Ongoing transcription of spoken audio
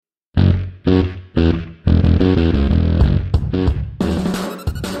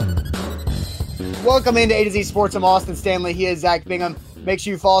Welcome into A to Z Sports. I'm Austin Stanley. He is Zach Bingham. Make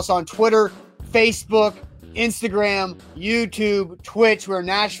sure you follow us on Twitter, Facebook, Instagram, YouTube, Twitch. We're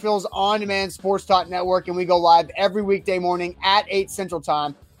Nashville's on-demand sports talk network, and we go live every weekday morning at 8 Central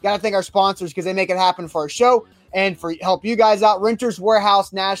Time. Got to thank our sponsors because they make it happen for our show and for help you guys out. Renters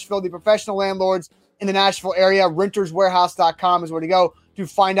Warehouse Nashville, the professional landlords in the Nashville area. Renterswarehouse.com is where to go to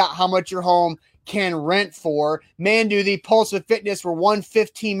find out how much your home can rent for. Mandu, the pulse of fitness, where one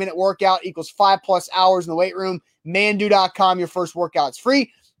 15-minute workout equals 5+ hours in the weight room. Mandu.com, your first workout's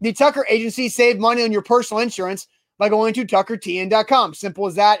free. The Tucker Agency, save money on your personal insurance by going to TuckerTN.com. Simple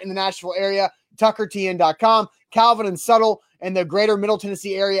as that in the Nashville area, TuckerTN.com. Calvin and Subtle in the greater Middle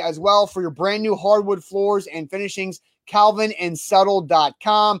Tennessee area as well for your brand new hardwood floors and finishings,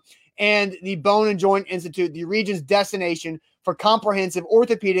 CalvinandSubtle.com. And the Bone and Joint Institute, the region's destination for comprehensive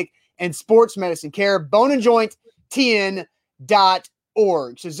orthopedic and sports medicine care,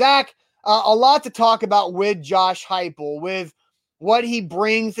 boneandjointtn.org. So, Zach, a lot to talk about with Josh Heupel, with what he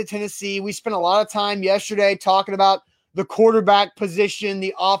brings to Tennessee. We spent a lot of time yesterday talking about the quarterback position,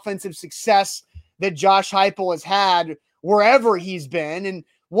 the offensive success that Josh Heupel has had wherever he's been. And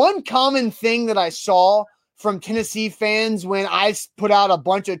one common thing that I saw from Tennessee fans when I put out a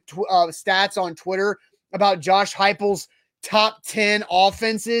bunch of stats on Twitter about Josh Heupel's top 10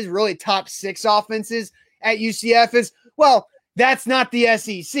 offenses, really top 6 offenses at UCF is, well, that's not the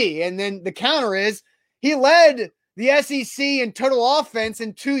SEC. And then the counter is he led the SEC in total offense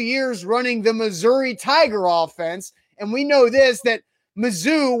in 2 years running the Missouri Tiger offense. And we know this, that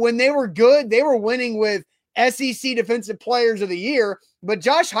Mizzou, when they were good, they were winning with SEC Defensive Players of the Year. But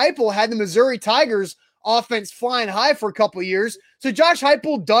Josh Heupel had the Missouri Tigers offense flying high for a couple of years. So Josh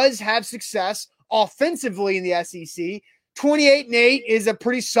Heupel does have success offensively in the SEC. 28-8 is a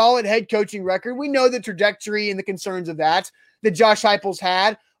pretty solid head coaching record. We know the trajectory and the concerns of that Josh Heupel's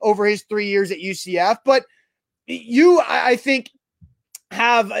had over his 3 years at UCF. But you, I think,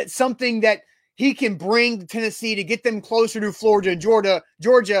 have something that he can bring to Tennessee to get them closer to Florida and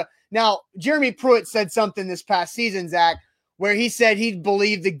Georgia. Now, Jeremy Pruitt said something this past season, Zach, where he said he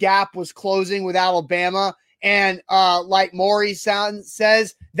believed the gap was closing with Alabama. And like Maury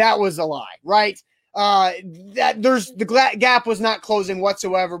says, that was a lie, right? The gap was not closing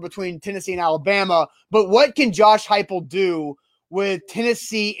whatsoever between Tennessee and Alabama. But what can Josh Heupel do with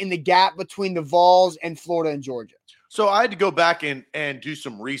Tennessee in the gap between the Vols and Florida and Georgia? So I had to go back and do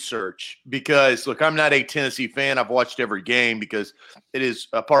some research because, look, I'm not a Tennessee fan. I've watched every game because it is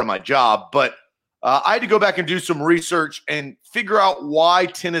a part of my job. But I had to go back and do some research and figure out why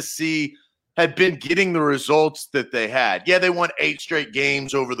Tennessee had been getting the results that they had. Yeah, they won 8 straight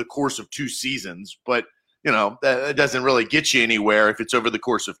games over the course of 2 seasons, but that doesn't really get you anywhere if it's over the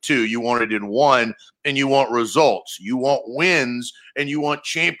course of 2. You want it in 1, and you want results. You want wins, and you want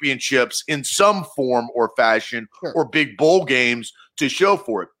championships in some form or fashion, sure, or big bowl games to show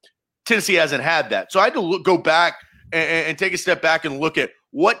for it. Tennessee hasn't had that. So I had to go back and take a step back and look at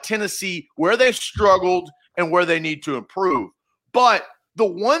what Tennessee, where they've struggled and where they need to improve. But the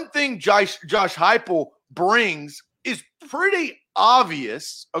one thing Josh Heupel brings is pretty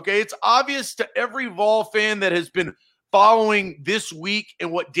obvious, okay? It's obvious to every Vol fan that has been following this week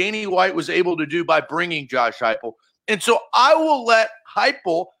and what Danny White was able to do by bringing Josh Heupel. And so I will let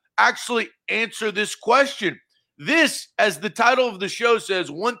Heupel actually answer this question. This, as the title of the show says,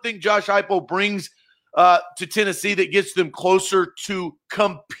 one thing Josh Heupel brings to Tennessee that gets them closer to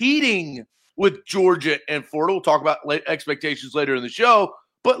competing with Georgia and Florida. We'll talk about expectations later in the show,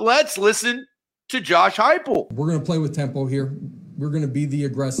 but let's listen to Josh Heupel. We're going to play with tempo here. We're going to be the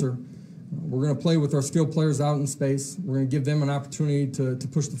aggressor. We're going to play with our skilled players out in space. We're going to give them an opportunity to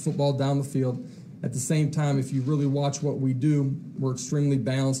push the football down the field. At the same time, if you really watch what we do, we're extremely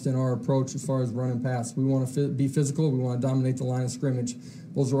balanced in our approach as far as run and pass. We want to be physical. We want to dominate the line of scrimmage.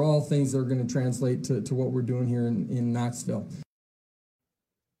 Those are all things that are going to translate to what we're doing here in Knoxville.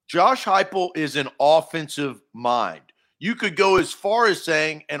 Josh Heupel is an offensive mind. You could go as far as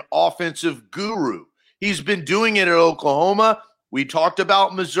saying an offensive guru. He's been doing it at Oklahoma. We talked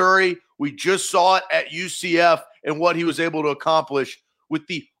about Missouri. We just saw it at UCF and what he was able to accomplish with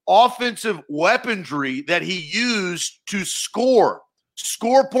the offensive weaponry that he used to score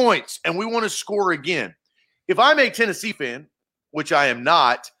points, and we want to score again. If I'm a Tennessee fan, which I am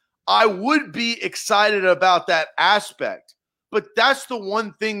not, I would be excited about that aspect. But that's the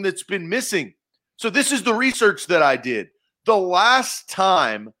one thing that's been missing. So this is the research that I did. The last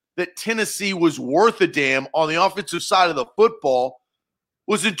time that Tennessee was worth a damn on the offensive side of the football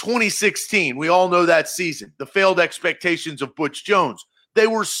was in 2016. We all know that season, the failed expectations of Butch Jones. They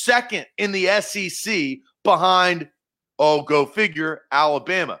were second in the SEC behind, oh, go figure,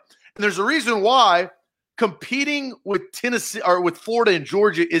 Alabama. And there's a reason why competing with Tennessee or with Florida and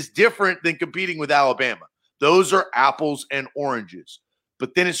Georgia is different than competing with Alabama. Those are apples and oranges.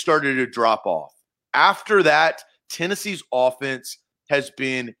 But then it started to drop off. After that, Tennessee's offense has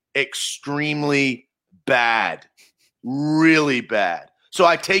been extremely bad, really bad. So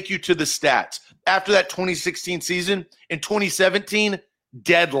I take you to the stats. After that 2016 season, in 2017,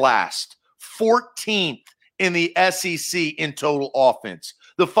 dead last, 14th in the SEC in total offense.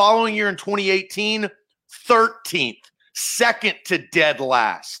 The following year in 2018, 13th, second to dead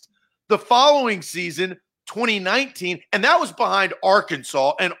last. The following season, 2019, and that was behind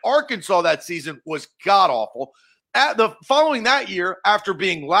Arkansas, and Arkansas that season was god-awful. Following that year, after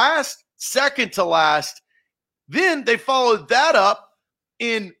being last, second to last, then they followed that up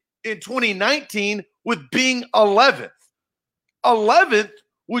in 2019 with being 11th. 11th,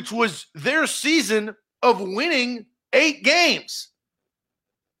 which was their season of winning 8 games.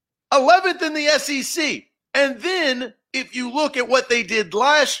 11th in the SEC. And then if you look at what they did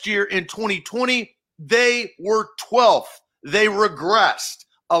last year in 2020, they were 12th. They regressed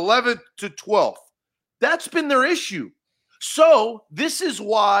 11th to 12th. That's been their issue. So this is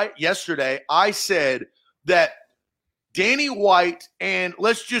why yesterday I said that Danny White and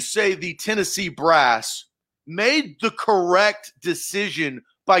let's just say the Tennessee brass made the correct decision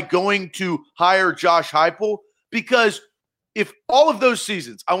by going to hire Josh Heupel, because if all of those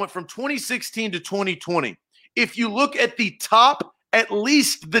seasons, I went from 2016 to 2020, if you look at the top, at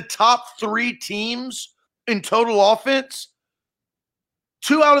least the top 3 teams in total offense,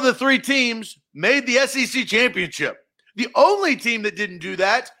 2 out of the 3 teams made the SEC championship. The only team that didn't do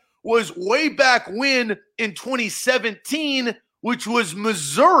that was way back when in 2017, which was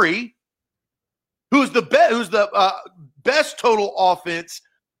Missouri, who's the best total offense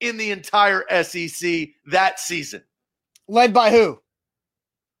in the entire SEC that season. Led by who?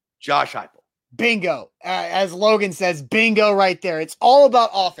 Josh Heupel. Bingo. As Logan says, bingo right there. It's all about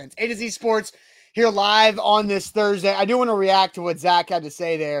offense. A to Z Sports here live on this Thursday. I do want to react to what Zach had to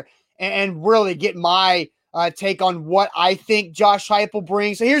say there and really get my take on what I think Josh Heupel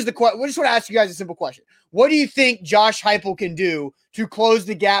brings. So here's the question. I just want to ask you guys a simple question. What do you think Josh Heupel can do to close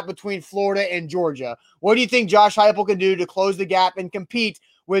the gap between Florida and Georgia? What do you think Josh Heupel can do to close the gap and compete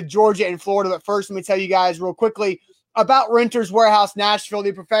with Georgia and Florida? But first, let me tell you guys real quickly about Renters Warehouse Nashville,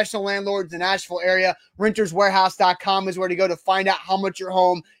 the professional landlords in the Nashville area. RentersWarehouse.com is where to go to find out how much your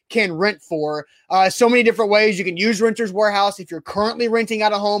home can rent for. So many different ways you can use Renters Warehouse. If you're currently renting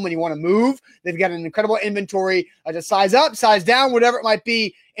out a home and you want to move, they've got an incredible inventory to size up, size down, whatever it might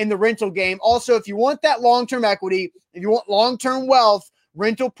be in the rental game. Also, if you want that long-term equity, if you want long-term wealth,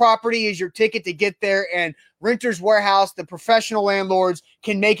 rental property is your ticket to get there, and Renters Warehouse, the professional landlords,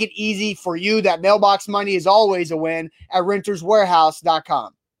 can make it easy for you. That mailbox money is always a win at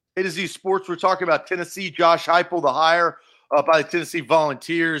renterswarehouse.com. A to Z Sports, we're talking about Tennessee, Josh Heupel, the hire by the Tennessee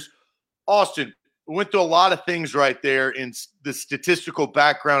Volunteers. Austin, we went through a lot of things right there in the statistical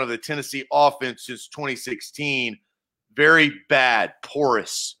background of the Tennessee offense since 2016. Very bad,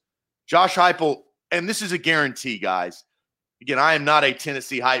 porous. Josh Heupel, and this is a guarantee, guys. Again, I am not a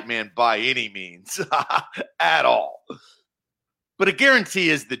Tennessee hype man by any means at all. But a guarantee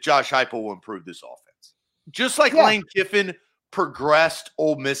is that Josh Heupel will improve this offense. Just like Lane Kiffin progressed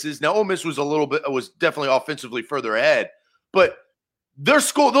Ole Miss's. Now, Ole Miss was definitely offensively further ahead, but they'll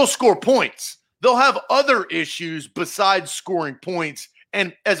score points. They'll have other issues besides scoring points.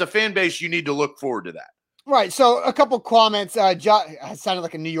 And as a fan base, you need to look forward to that. Right. So a couple comments. I sounded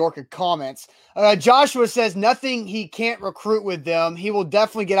like a New Yorker comments. Joshua says nothing he can't recruit with them. He will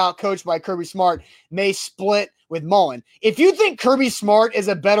definitely get out coached by Kirby Smart. May split with Mullen. If you think Kirby Smart is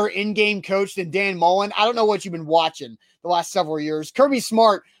a better in-game coach than Dan Mullen, I don't know what you've been watching the last several years. Kirby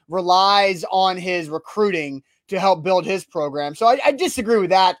Smart relies on his recruiting to help build his program. So I disagree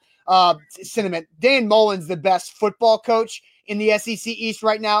with that sentiment. Dan Mullen's the best football coach in the SEC East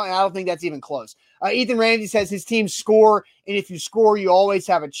right now, and I don't think that's even close. Ethan Ramsey says his team score, and if you score, you always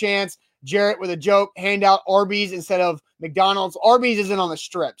have a chance. Jarrett with a joke, hand out Arby's instead of McDonald's. Arby's isn't on the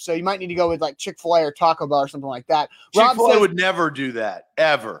strip, so you might need to go with like Chick-fil-A or Taco Bell or something like that. Chick-fil-A would never do that,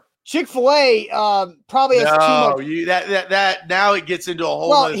 ever. Chick-fil-A probably has too much. That now it gets into a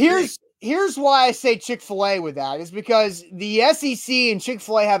whole other thing. Here's why I say Chick-fil-A with that is because the SEC and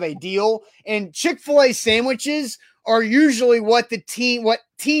Chick-fil-A have a deal, and Chick-fil-A sandwiches are usually what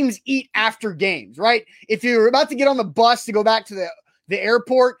teams eat after games, right? If you're about to get on the bus to go back to the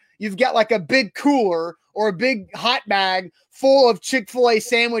airport, you've got like a big cooler or a big hot bag full of Chick-fil-A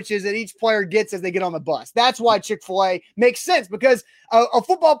sandwiches that each player gets as they get on the bus. That's why Chick-fil-A makes sense, because a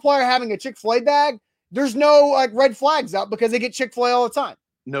football player having a Chick-fil-A bag, there's no like red flags up because they get Chick-fil-A all the time.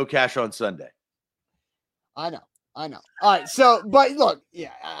 No cash on Sunday. I know. All right. So, but look,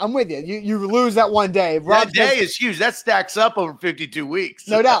 yeah, I'm with you. You lose that one day. That day is huge. That stacks up over 52 weeks.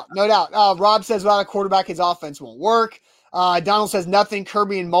 No doubt. Rob says without a quarterback, his offense won't work. Donald says nothing.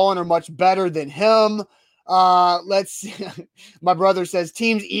 Kirby and Mullen are much better than him. Let's see. My brother says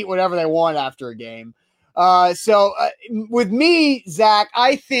teams eat whatever they want after a game. So with me, Zach,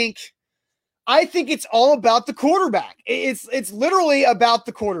 I think it's all about the quarterback. It's literally about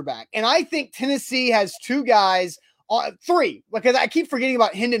the quarterback. And I think Tennessee has two guys, three, because I keep forgetting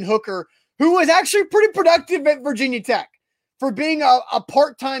about Hendon Hooker, who was actually pretty productive at Virginia Tech for being a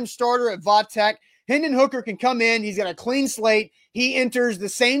part-time starter at Va Tech. Hendon Hooker can come in. He's got a clean slate. He enters the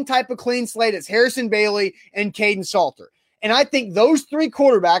same type of clean slate as Harrison Bailey and Caden Salter. And I think those three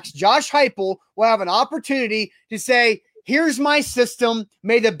quarterbacks, Josh Heupel, will have an opportunity to say, here's my system.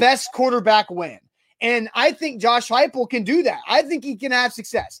 May the best quarterback win. And I think Josh Heupel can do that. I think he can have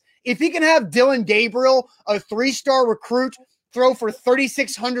success. If he can have Dylan Gabriel, a three-star recruit, throw for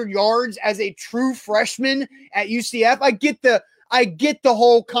 3,600 yards as a true freshman at UCF, I get the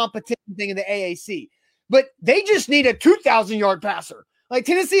whole competition thing in the AAC. But they just need a 2,000-yard passer. Like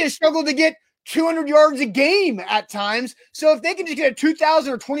Tennessee has struggled to get 200 yards a game at times. So if they can just get a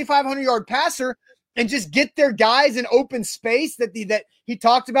 2,000 or 2,500-yard passer and just get their guys in open space that he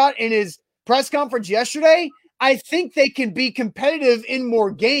talked about in his press conference yesterday, I think they can be competitive in more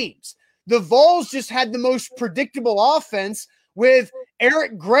games. The Vols just had the most predictable offense with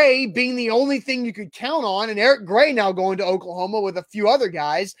Eric Gray being the only thing you could count on, and Eric Gray now going to Oklahoma with a few other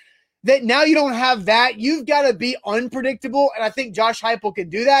guys. That now you don't have that. You've got to be unpredictable, and I think Josh Heupel can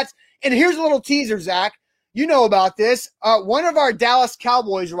do that. And here's a little teaser, Zach. You know about this. One of our Dallas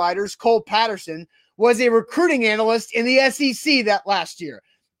Cowboys writers, Cole Patterson, was a recruiting analyst in the SEC that last year.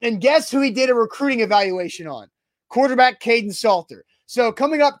 And guess who he did a recruiting evaluation on? Quarterback Caden Salter. So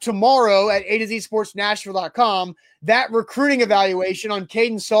coming up tomorrow at A2ZSportsNashville.com, that recruiting evaluation on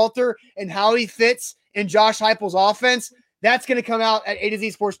Caden Salter and how he fits in Josh Heupel's offense, that's going to come out at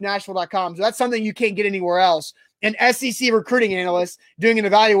A2ZSportsNashville.com. So that's something you can't get anywhere else. An SEC recruiting analyst doing an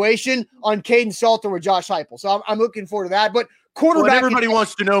evaluation on Caden Salter with Josh Heupel. So I'm looking forward to that. But quarterback, everybody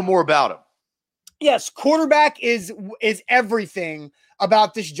wants to know more about him. Yes, quarterback is everything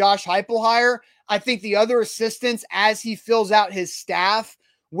about this Josh Heupel hire. I think the other assistants, as he fills out his staff,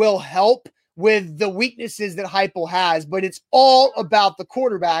 will help with the weaknesses that Heupel has. But it's all about the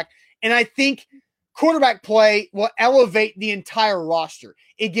quarterback. And I think quarterback play will elevate the entire roster.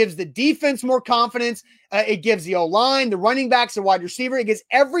 It gives the defense more confidence. It gives the O-line, the running backs, the wide receiver. It gives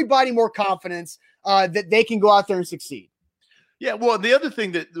everybody more confidence that they can go out there and succeed. Yeah, well, the other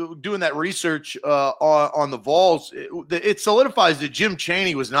thing that doing that research on the Vols, it solidifies that Jim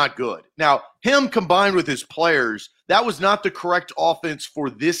Chaney was not good. Now, him combined with his players, that was not the correct offense for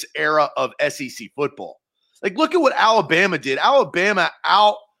this era of SEC football. Like, look at what Alabama did. Alabama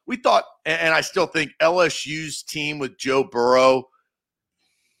we thought, and I still think LSU's team with Joe Burrow,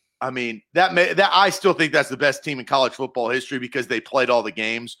 I mean, I still think that's the best team in college football history because they played all the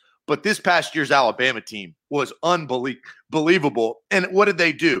games. But this past year's Alabama team was unbelievable. And what did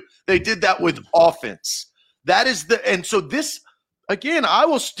they do? They did that with offense. And so this, again, I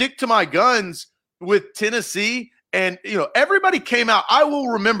will stick to my guns with Tennessee. And, everybody came out. I will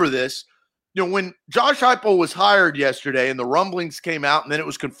remember this. When Josh Heupel was hired yesterday and the rumblings came out and then it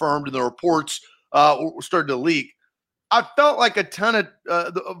was confirmed and the reports started to leak, I felt like a ton of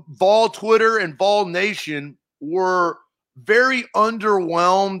the Vol Twitter and Vol Nation were very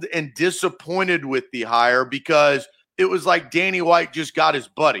underwhelmed and disappointed with the hire because it was like Danny White just got his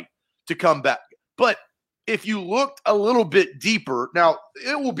buddy to come back. But if you looked a little bit deeper, now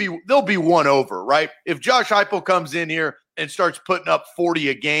they'll be won over, right? If Josh Heupel comes in here and starts putting up 40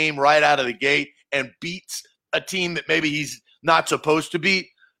 a game right out of the gate and beats a team that maybe he's not supposed to beat,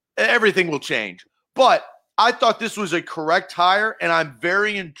 everything will change. But I thought this was a correct hire, and I'm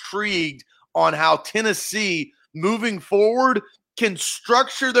very intrigued on how Tennessee moving forward can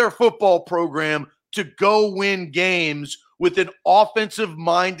structure their football program to go win games with an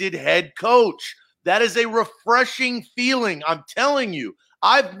offensive-minded head coach. That is a refreshing feeling. I'm telling you,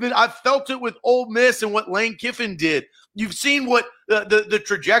 I've felt it with Ole Miss and what Lane Kiffin did. You've seen what the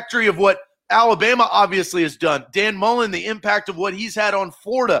trajectory of what Alabama obviously has done. Dan Mullen, the impact of what he's had on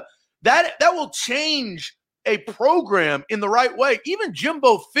Florida. That will change a program in the right way. Even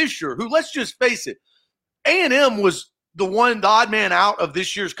Jimbo Fisher, who, let's just face it, A&M was the odd man out of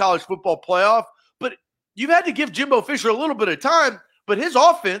this year's college football playoff, but you've had to give Jimbo Fisher a little bit of time. But his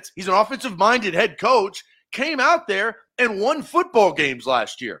offense, he's an offensive-minded head coach, came out there and won football games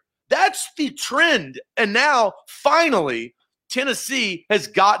last year. That's the trend. And now, finally, Tennessee has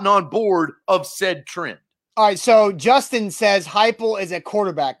gotten on board of said trend. All right, so Justin says Heupel is a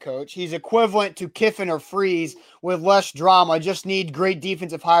quarterback coach. He's equivalent to Kiffin or Freeze with less drama. Just need great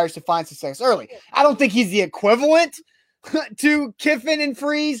defensive hires to find success early. I don't think he's the equivalent to Kiffin and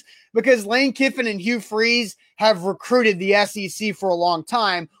Freeze because Lane Kiffin and Hugh Freeze have recruited the SEC for a long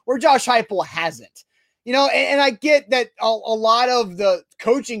time, where Josh Heupel hasn't. You know, and I get that a lot of the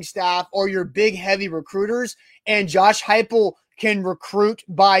coaching staff are your big, heavy recruiters, and Josh Heupel can recruit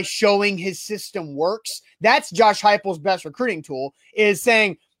by showing his system works. That's Josh Heupel's best recruiting tool, is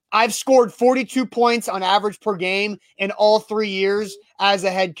saying, I've scored 42 points on average per game in all 3 years as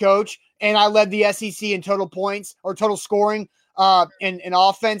a head coach, and I led the SEC in total points or total scoring in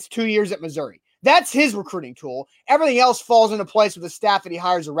offense 2 years at Missouri. That's his recruiting tool. Everything else falls into place with the staff that he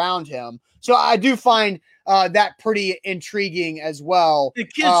hires around him. So I do find that pretty intriguing as well. The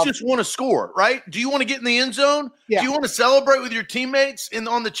kids just want to score, right? Do you want to get in the end zone? Yeah. Do you want to celebrate with your teammates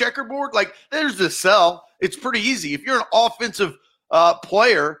on the checkerboard? Like, there's the sell. It's pretty easy. If you're an offensive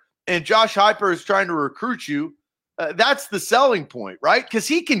player and Josh Heupel is trying to recruit you, that's the selling point, right? Because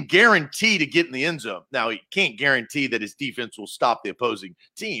he can guarantee to get in the end zone. Now, he can't guarantee that his defense will stop the opposing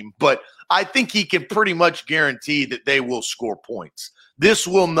team, but I think he can pretty much guarantee that they will score points. This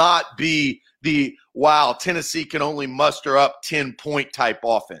will not be the, wow, Tennessee can only muster up 10-point type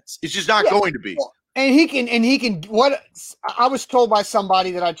offense. It's just not going to be. And he can, what I was told by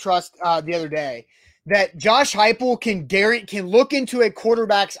somebody that I trust the other day, that Josh Heupel can look into a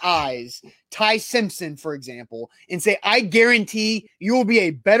quarterback's eyes, Ty Simpson, for example, and say, I guarantee you will be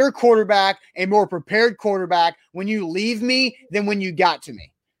a better quarterback, a more prepared quarterback when you leave me than when you got to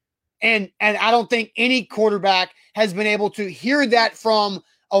me. And I don't think any quarterback has been able to hear that from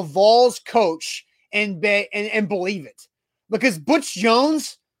a Vols coach and believe it. Because Butch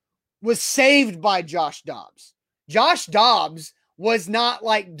Jones was saved by Josh Dobbs. Josh Dobbs was not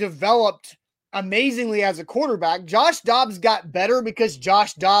like developed amazingly as a quarterback. Josh Dobbs got better because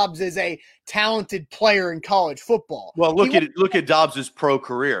Josh Dobbs is a talented player in college football. Well, look at Dobbs' pro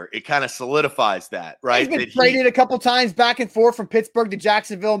career. It kind of solidifies that, right? He's been traded a couple times back and forth from Pittsburgh to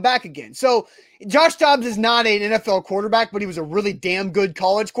Jacksonville and back again. So Josh Dobbs is not an NFL quarterback, but he was a really damn good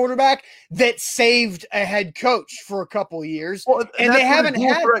college quarterback that saved a head coach for a couple of years. Well, and they haven't had.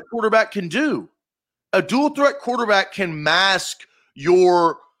 A dual threat quarterback can do. A dual threat quarterback can mask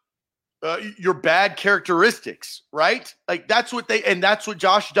your bad characteristics, right? Like that's what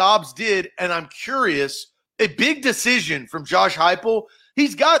Josh Dobbs did. And I'm curious, a big decision from Josh Heupel.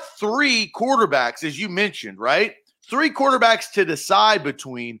 He's got 3 quarterbacks, as you mentioned, right? 3 quarterbacks to decide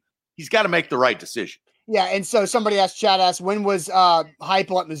between. He's got to make the right decision. Yeah, and so somebody Chad asked, when was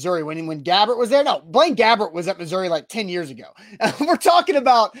Heupel at Missouri? When Gabbert was there? No, Blaine Gabbert was at Missouri like 10 years ago. We're talking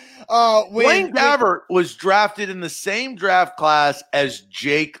about Blaine Gabbert was drafted in the same draft class as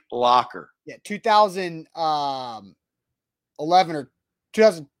Jake Locker. Yeah, 2011 or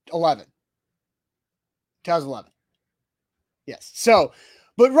 2011. 2011. Yes. So,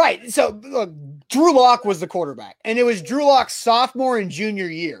 but right. So, look, Drew Lock was the quarterback, and it was Drew Lock's sophomore and junior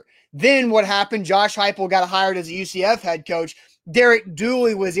year. Then what happened? Josh Heupel got hired as a UCF head coach. Derek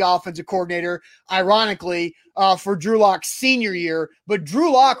Dooley was the offensive coordinator, ironically, for Drew Lock's senior year. But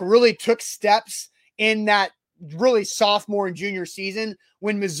Drew Lock really took steps in that really sophomore and junior season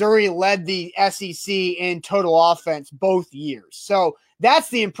when Missouri led the SEC in total offense both years. So that's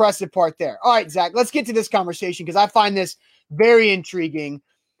the impressive part there. All right, Zach, let's get to this conversation because I find this very intriguing.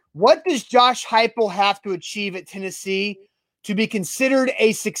 What does Josh Heupel have to achieve at Tennessee to be considered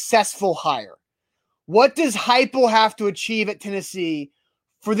a successful hire? What does Heupel have to achieve at Tennessee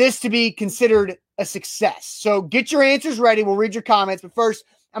for this to be considered a success? So get your answers ready. We'll read your comments. But first,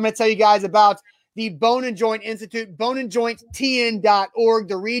 I'm going to tell you guys about the Bone and Joint Institute, boneandjointtn.org,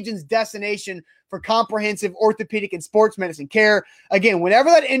 the region's destination for comprehensive orthopedic and sports medicine care. Again,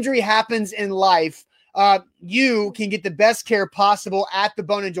 whenever that injury happens in life, you can get the best care possible at the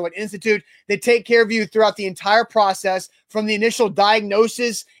Bone and Joint Institute. They take care of you throughout the entire process, from the initial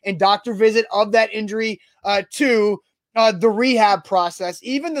diagnosis and doctor visit of that injury to the rehab process.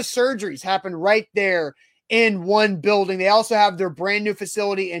 Even the surgeries happen right there in one building. They also have their brand new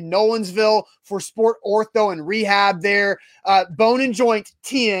facility in Nolensville for sport ortho and rehab there.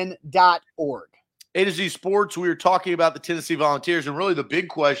 Boneandjointtn.org. A to Z Sports, we were talking about the Tennessee Volunteers, and really the big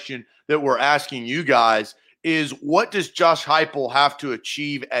question that we're asking you guys is, what does Josh Heupel have to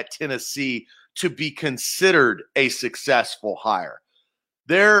achieve at Tennessee to be considered a successful hire?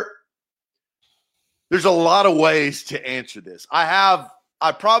 There's a lot of ways to answer this. I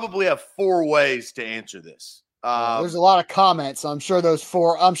probably have 4 ways to answer this. There's a lot of comments. So I'm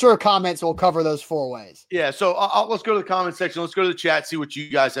sure comments will cover those 4 ways. Yeah. So let's go to the comment section. Let's go to the chat, see what you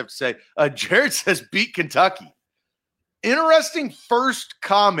guys have to say. Jared says beat Kentucky. Interesting first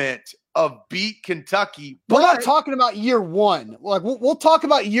comment of beat Kentucky. We're not talking about year one. Like we'll talk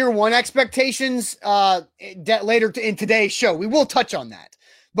about year one expectations later in today's show. We will touch on that.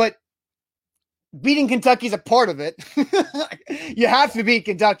 But beating Kentucky is a part of it. You have to beat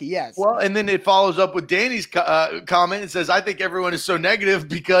Kentucky, yes. Well, and then it follows up with Danny's comment and says, I think everyone is so negative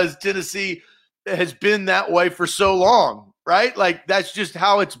because Tennessee has been that way for so long, right? Like, that's just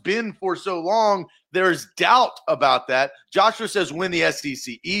how it's been for so long. There's doubt about that. Joshua says, win the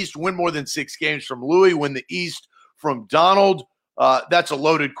SEC East, win more than 6 games from Louis, win the East from Donald. That's a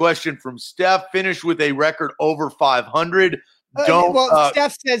loaded question from Steph. Finish with a record over 500.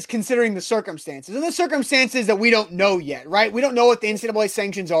 Steph says considering the circumstances, and the circumstances that we don't know yet, right? We don't know what the NCAA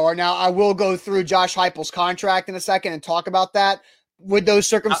sanctions are. Now, I will go through Josh Heupel's contract in a second and talk about that with those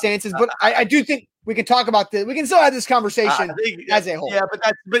circumstances, but I do think we can talk about this. We can still have this conversation as a whole. Yeah,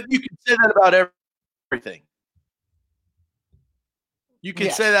 but you can say that about everything. You can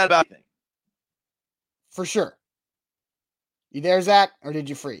say that about everything. For sure. You there, Zach, or did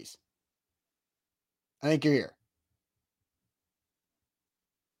you freeze? I think you're here.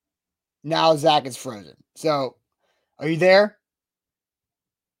 Now Zach is frozen. So, are you there?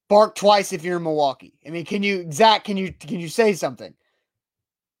 Bark twice if you're in Milwaukee. I mean, can you say something?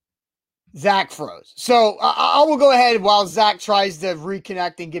 Zach froze. So I will go ahead while Zach tries to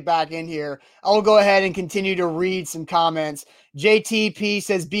reconnect and get back in here. I will go ahead and continue to read some comments. JTP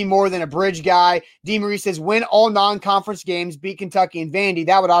says, be more than a bridge guy. D. Marie says, win all non-conference games, beat Kentucky and Vandy.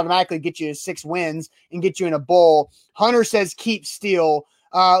 That would automatically get you to 6 wins and get you in a bowl. Hunter says, keep Steele.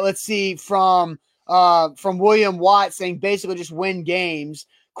 Let's see, from William Watt saying basically just win games.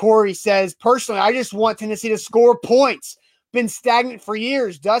 Corey says, personally, I just want Tennessee to score points. Been stagnant for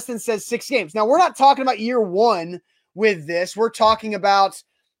years. Dustin says 6 games. Now, we're not talking about year one with this. We're talking about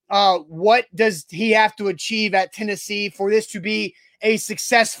what does he have to achieve at Tennessee for this to be a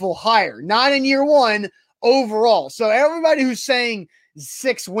successful hire, not in year one overall. So everybody who's saying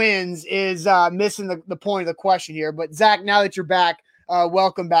 6 wins is missing the point of the question here. But Zach, now that you're back,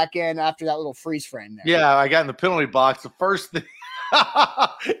 welcome back in after that little freeze frame there. Yeah, I got in the penalty box. The first thing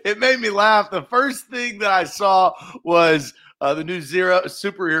it made me laugh. The first thing that I saw was the new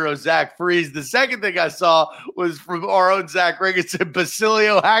superhero Zach Freeze. The second thing I saw was from our own Zach Reagan said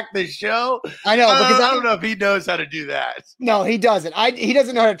Basilio hacked the show. I know, because I don't know if he knows how to do that. No, he doesn't. He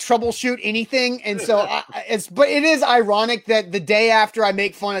doesn't know how to troubleshoot anything, and so but it is ironic that the day after I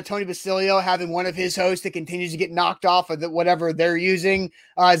make fun of Tony Basilio having one of his hosts that continues to get knocked off of whatever they're using,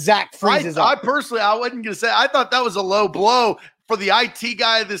 Zach freezes up. I personally, I wasn't going to say. I thought that was a low blow. For the IT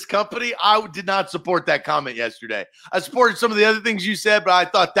guy of this company, I did not support that comment yesterday. I supported some of the other things you said, but I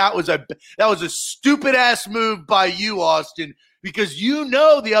thought that was a stupid ass move by you, Austin, because you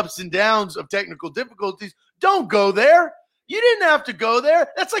know the ups and downs of technical difficulties. Don't go there. You didn't have to go there.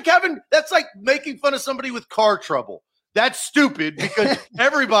 That's like making fun of somebody with car trouble. That's stupid because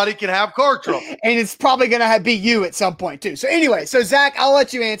everybody can have car trouble. And it's probably going to be you at some point too. So anyway, Zach, I'll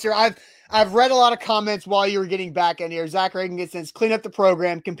let you answer. I've read a lot of comments while you were getting back in here. Zach Reagan gets in, clean up the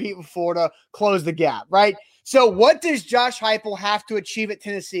program, compete with Florida, close the gap, right? So what does Josh Heupel have to achieve at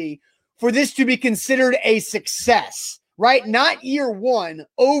Tennessee for this to be considered a success, right? Not year one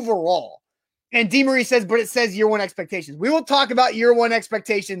overall. And DeMarie says, but it says year one expectations. We will talk about year one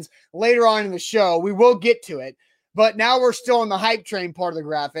expectations later on in the show. We will get to it. But now we're still on the hype train part of the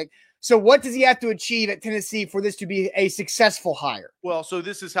graphic. So what does he have to achieve at Tennessee for this to be a successful hire? Well, so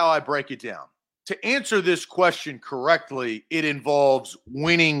this is how I break it down. To answer this question correctly, it involves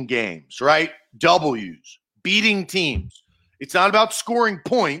winning games, right? W's, beating teams. It's not about scoring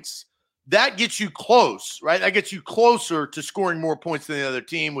points. That gets you close, right? That gets you closer to scoring more points than the other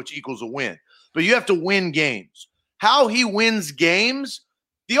team, which equals a win. But you have to win games. How he wins games,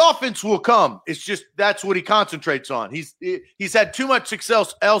 the offense will come. It's just that's what he concentrates on. He's had too much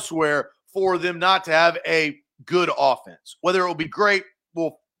success elsewhere for them not to have a good offense. Whether it will be great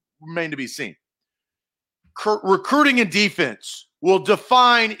will remain to be seen. Recruiting and defense will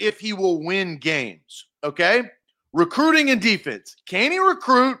define if he will win games, okay? Recruiting and defense. Can he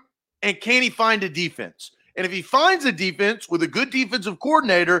recruit and can he find a defense? And if he finds a defense with a good defensive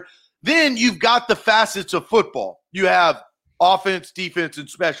coordinator, then you've got the facets of football. You have offense, defense, and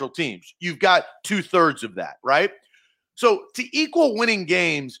special teams. You've got 2/3 of that, right? So to equal winning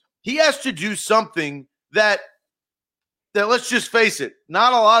games, he has to do something that let's just face it,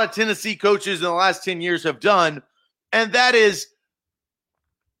 not a lot of Tennessee coaches in the last 10 years have done, and that is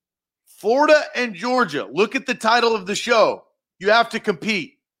Florida and Georgia, look at the title of the show. You have to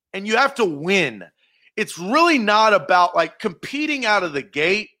compete and you have to win. It's really not about like competing out of the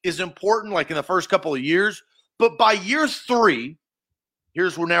gate is important, like in the first couple of years. But by year 3,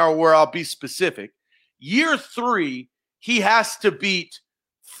 here's where I'll be specific. Year 3, he has to beat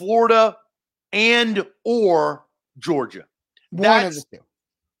Florida and or Georgia. One of the two.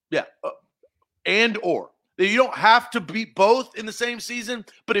 Yeah. And or. You don't have to beat both in the same season,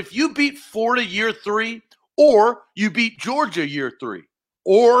 but if you beat Florida year 3, or you beat Georgia year 3,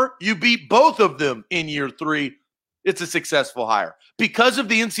 or you beat both of them in year 3, it's a successful hire. Because of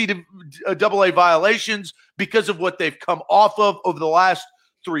the NCAA violations, because of what they've come off of over the last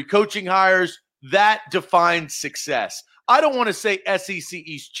 3 coaching hires, that defines success. I don't want to say SEC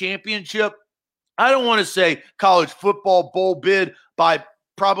East Championship. I don't want to say college football bowl bid. By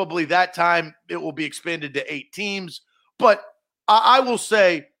probably that time, it will be expanded to 8 teams. But I will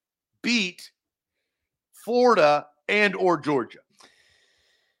say beat Florida and or Georgia.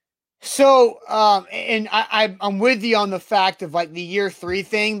 So, and I'm with you on the fact of like the year 3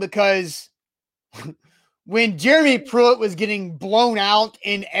 thing, because when Jeremy Pruitt was getting blown out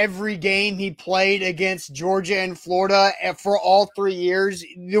in every game he played against Georgia and Florida for all 3 years,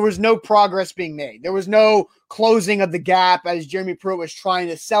 there was no progress being made. There was no closing of the gap as Jeremy Pruitt was trying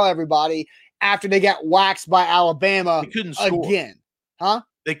to sell everybody after they got waxed by Alabama again. Huh?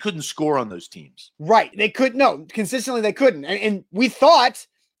 They couldn't score on those teams. Right. They couldn't. No, consistently they couldn't. And we thought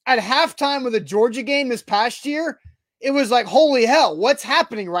at halftime of the Georgia game this past year, it was like, holy hell, what's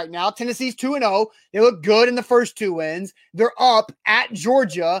happening right now? Tennessee's 2-0. They look good in the first 2 wins. They're up at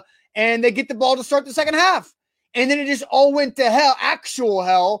Georgia, and they get the ball to start the second half. And then it just all went to hell, actual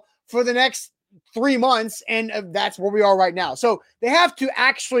hell, for the next 3 months, and that's where we are right now. So they have to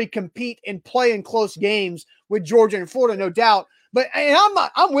actually compete and play in close games with Georgia and Florida, no doubt. But and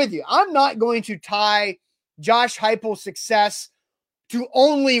I'm with you. I'm not going to tie Josh Heupel's success to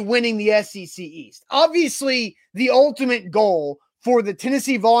only winning the SEC East. Obviously, the ultimate goal for the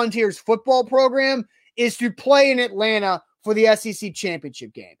Tennessee Volunteers football program is to play in Atlanta for the SEC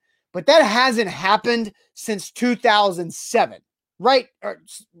championship game. But that hasn't happened since 2007, right?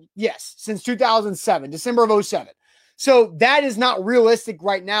 Yes, since 2007, December of 2007. So that is not realistic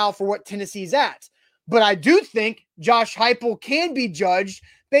right now for what Tennessee's at. But I do think Josh Heupel can be judged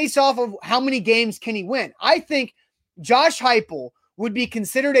based off of how many games can he win. I think Josh Heupel would be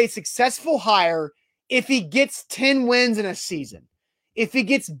considered a successful hire if he gets 10 wins in a season. If he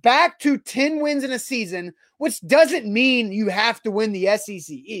gets back to 10 wins in a season, which doesn't mean you have to win the SEC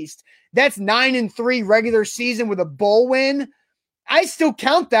East. That's 9-3 regular season with a bowl win. I still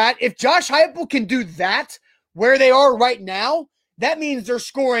count that. If Josh Heupel can do that where they are right now, that means they're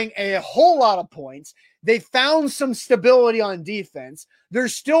scoring a whole lot of points. They found some stability on defense. They're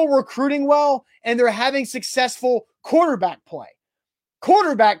still recruiting well, and they're having successful quarterback play.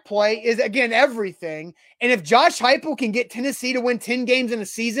 Quarterback play is, again, everything. And if Josh Heupel can get Tennessee to win 10 games in a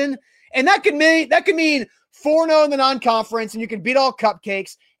season, and that could mean 4-0 in the non-conference, and you can beat all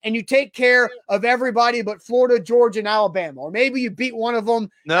cupcakes, and you take care of everybody but Florida, Georgia, and Alabama. Or maybe you beat one of them.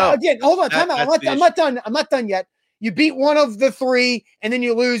 No. Again, hold on. Time out. I'm not done. I'm not done yet. You beat one of the 3, and then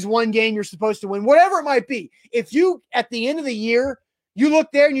you lose one game you're supposed to win, whatever it might be. If you, at the end of the year, you look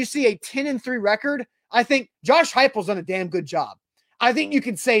there and you see a 10-3 record, I think Josh Heupel's done a damn good job. I think you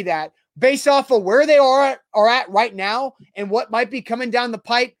can say that based off of where they are at right now and what might be coming down the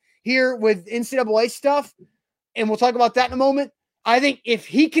pipe here with NCAA stuff. And we'll talk about that in a moment. I think if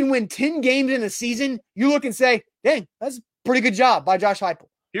he can win 10 games in a season, you look and say, dang, that's a pretty good job by Josh Heupel.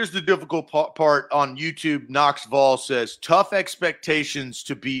 Here's the difficult part on YouTube. Knox Vol says, tough expectations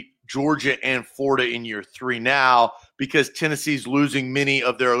to beat Georgia and Florida in year 3 now because Tennessee's losing many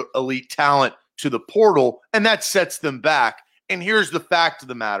of their elite talent to the portal, and that sets them back. And here's the fact of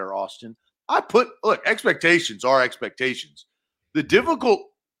the matter, Austin. Look, expectations are expectations. The difficult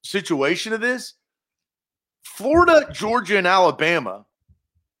situation of this, Florida, Georgia, and Alabama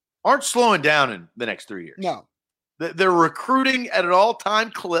aren't slowing down in the next 3 years. No. They're recruiting at an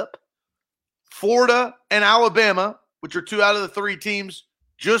all-time clip. Florida and Alabama, which are 2 out of the 3 teams,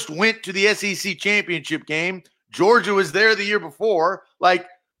 just went to the SEC championship game. Georgia was there the year before.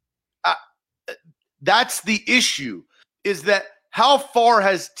 That's the issue, is that how far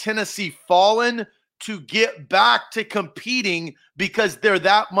has Tennessee fallen to get back to competing because they're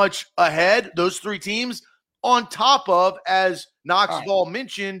that much ahead, those 3 teams, on top of, as Knox Ball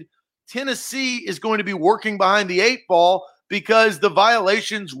mentioned, Tennessee is going to be working behind the 8 ball because the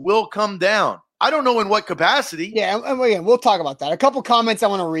violations will come down. I don't know in what capacity. Yeah, and again, we'll talk about that. A couple comments I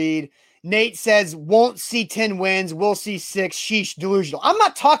want to read. Nate says, won't see 10 wins. We'll see 6. Sheesh, delusional. I'm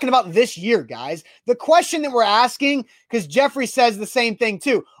not talking about this year, guys. The question that we're asking, because Jeffrey says the same thing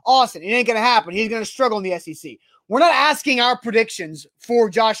too. Austin, it ain't going to happen. He's going to struggle in the SEC. We're not asking our predictions for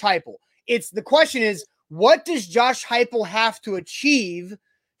Josh Heupel. The question is, what does Josh Heupel have to achieve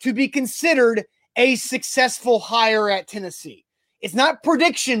to be considered a successful hire at Tennessee? It's not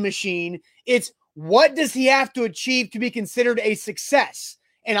prediction machine. It's what does he have to achieve to be considered a success?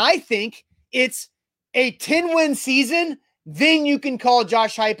 And I think it's a 10-win season, then you can call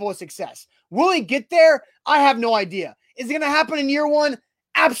Josh Heupel a success. Will he get there? I have no idea. Is it going to happen in year 1?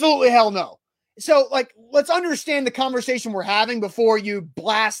 Absolutely hell no. So, let's understand the conversation we're having before you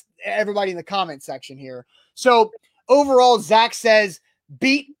blast everybody in the comment section here. So, overall, Zach says,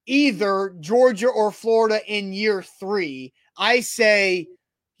 beat either Georgia or Florida in year 3. I say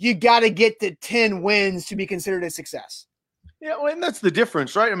you got to get to 10 wins to be considered a success. Yeah, well, and that's the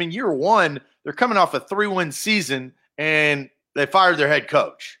difference, right? I mean, year 1, they're coming off a 3-win season, and they fired their head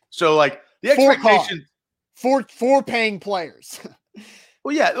coach. So, the expectation for paying players.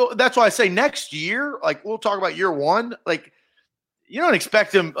 Well, yeah, that's why I say next year, we'll talk about year 1. You don't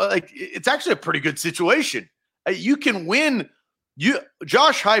expect him. It's actually a pretty good situation. You can win.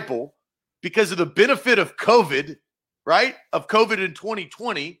 Josh Heupel, because of the benefit of COVID, right? Of COVID in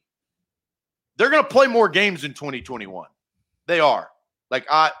 2020, they're going to play more games in 2021. They are.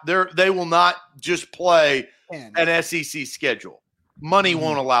 They will not just play an SEC schedule. Money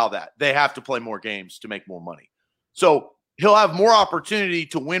won't allow that. They have to play more games to make more money. So he'll have more opportunity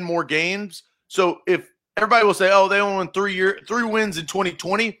to win more games. So if everybody will say, oh, they only won 3 wins in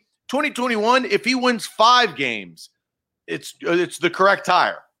 2020, 2021, if he wins 5 games, it's the correct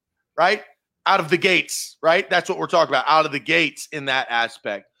hire, right? Out of the gates, right? That's what we're talking about, out of the gates in that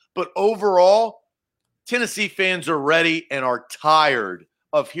aspect. But overall, Tennessee fans are ready and are tired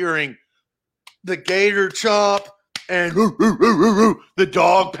of hearing the Gator chomp and the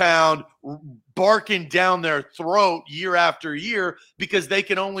dog pound barking down their throat year after year because they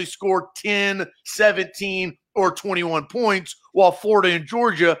can only score 10, 17, or 21 points while Florida and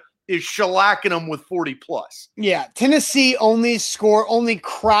Georgia is shellacking them with 40 plus. Yeah, Tennessee only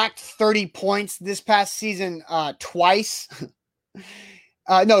cracked 30 points this past season twice.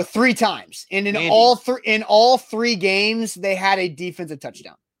 No, 3 times. And in all 3 games, they had a defensive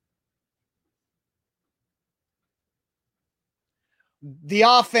touchdown. The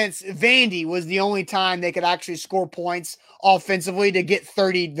offense, Vandy was the only time they could actually score points offensively to get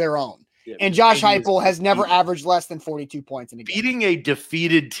 30 their own. Yeah, and Josh Heupel has never averaged less than 42 points in a game. Beating a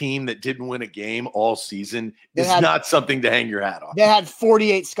defeated team that didn't win a game all season is not something to hang your hat on. They had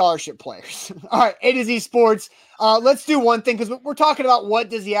 48 scholarship players. All right, A to Z Sports. Let's do one thing because we're talking about what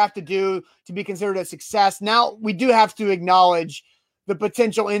does he have to do to be considered a success. Now, we do have to acknowledge the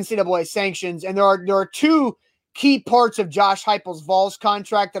potential NCAA sanctions, and there are 2 key parts of Josh Heupel's Vols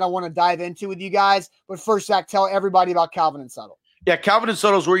contract that I want to dive into with you guys. But first, Zach, tell everybody about Calvin and Subtle. Yeah, Calvin and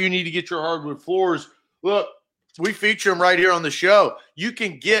Subtle is where you need to get your hardwood floors. Look, we feature them right here on the show. You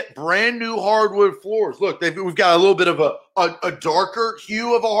can get brand new hardwood floors. Look, we've got a little bit of a darker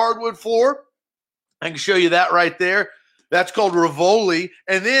hue of a hardwood floor. I can show you that right there. That's called Rivoli.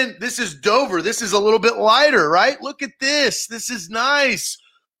 And then this is Dover. This is a little bit lighter, right? Look at this. This is nice.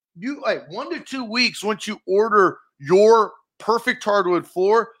 You 1 to 2 weeks once you order your perfect hardwood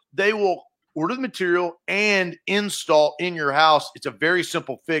floor, they will order the material and install in your house. It's a very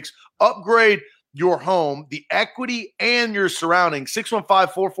simple fix. Upgrade your home, the equity, and your surroundings.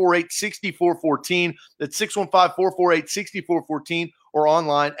 615-448-6414. That's 615-448-6414 or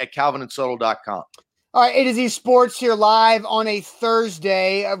online at calvinandsubtle.com. All right, A to Z Sports here live on a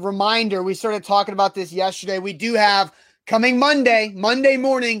Thursday. A reminder, we started talking about this yesterday. We do have coming Monday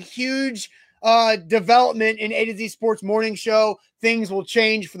morning, huge development in A to Z Sports Morning Show. Things will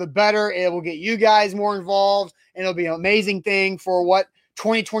change for the better. It will get you guys more involved, and it'll be an amazing thing for what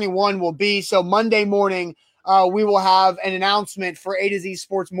 2021 will be. So Monday morning, we will have an announcement for A to Z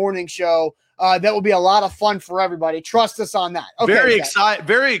Sports Morning Show. That will be a lot of fun for everybody. Trust us on that. Okay,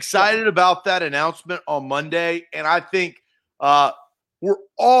 very excited about that announcement on Monday, and I think we're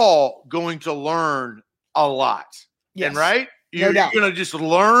all going to learn a lot. Yes. And right? You're going to just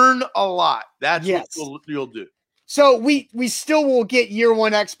learn a lot. That's what you'll do. So we still will get year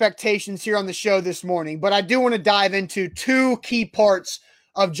 1 expectations here on the show this morning, but I do want to dive into 2 key parts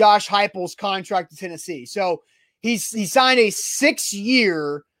of Josh Heupel's contract to Tennessee. So he signed a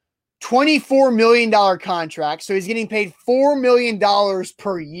 6-year, $24 million contract. So he's getting paid $4 million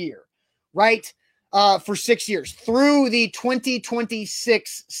per year, right? For 6 years through the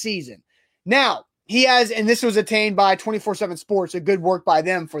 2026 season. Now, he has, and this was attained by 24/7 Sports, a good work by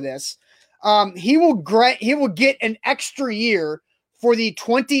them for this. he will get an extra year for the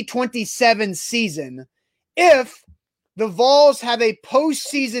 2027 season if the Vols have a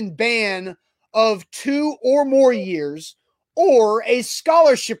postseason ban of 2 or more years or a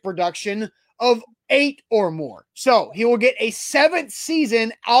scholarship reduction of 8 or more. So he will get a 7th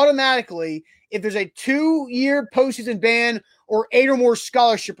season automatically if there's a 2-year postseason ban or 8 or more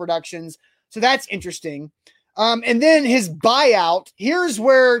scholarship reductions. So that's interesting. And then his buyout, here's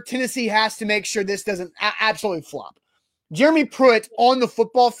where Tennessee has to make sure this doesn't absolutely flop. Jeremy Pruitt on the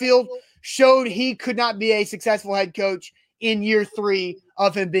football field showed he could not be a successful head coach in year 3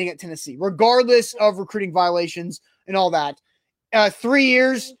 of him being at Tennessee, regardless of recruiting violations and all that. 3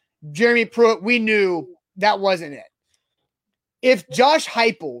 years, Jeremy Pruitt, we knew that wasn't it. If Josh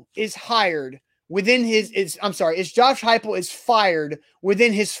Heupel is fired within his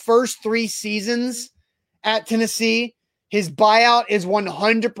first 3 seasons at Tennessee, his buyout is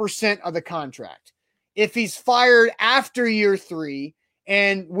 100% of the contract. If he's fired after year 3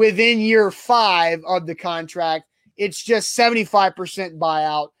 and within year 5 of the contract, it's just 75%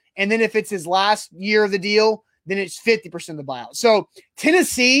 buyout. And then if it's his last year of the deal, then it's 50% of the buyout. So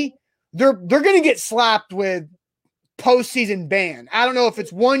Tennessee, they're going to get slapped with postseason ban. I don't know if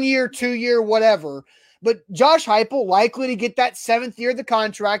it's 1 year, 2 year, whatever. But Josh Heupel likely to get that 7th year of the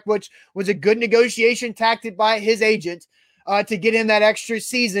contract, which was a good negotiation tactic by his agent to get him that extra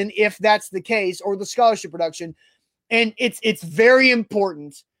season if that's the case, or the scholarship reduction. And it's very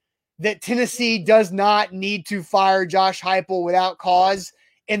important that Tennessee does not need to fire Josh Heupel without cause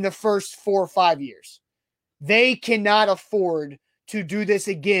in the first 4 or 5 years. They cannot afford to do this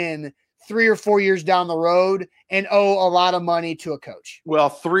again 3 or 4 years down the road and owe a lot of money to a coach. Well,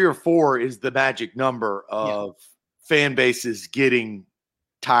 3 or 4 is the magic number of fan bases getting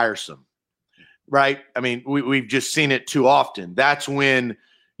tiresome, right? I mean, we've just seen it too often. That's when,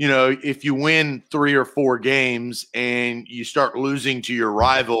 if you win 3 or 4 games and you start losing to your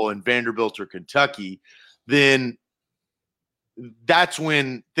rival in Vanderbilt or Kentucky, then that's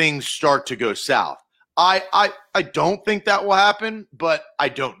when things start to go south. I don't think that will happen, but I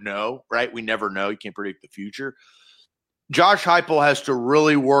don't know, right? We never know. You can't predict the future. Josh Heupel has to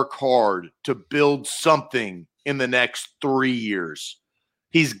really work hard to build something in the next 3 years.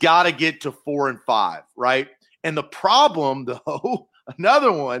 He's got to get to 4 and 5, right? And the problem, though,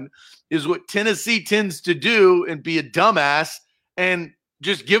 another one, is what Tennessee tends to do and be a dumbass and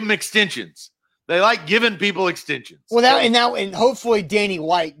just give them extensions. They like giving people extensions. Well, and hopefully Danny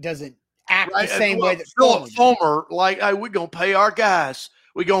White doesn't act the same way that Philip Fulmer, we're going to pay our guys.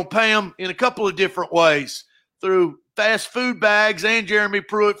 We're going to pay them in a couple of different ways through fast food bags and Jeremy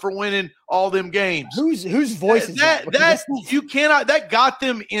Pruitt for winning all them games. Whose voice is that? That got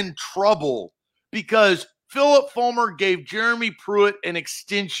them in trouble because Philip Fulmer gave Jeremy Pruitt an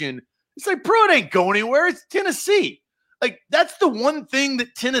extension. It's like Pruitt ain't going anywhere. It's Tennessee. That's the one thing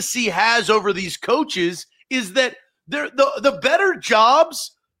that Tennessee has over these coaches is that the better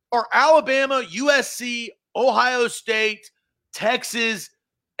jobs are Alabama, USC, Ohio State, Texas,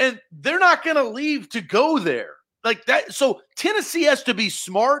 and they're not going to leave to go there like that. So Tennessee has to be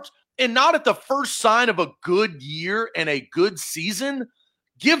smart and not at the first sign of a good year and a good season,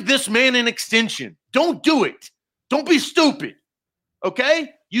 give this man an extension. Don't do it. Don't be stupid. Okay?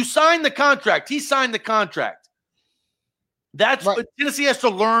 You signed the contract. He signed the contract. That's right. What Tennessee has to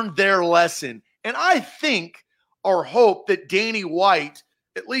learn their lesson. And I think or hope that Danny White,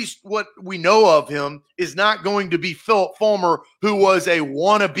 at least what we know of him, is not going to be Philip Fulmer, who was a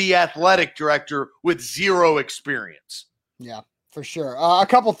wannabe athletic director with 0 experience. Yeah, for sure. A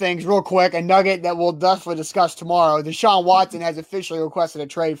couple things real quick. A nugget that we'll definitely discuss tomorrow. Deshaun Watson has officially requested a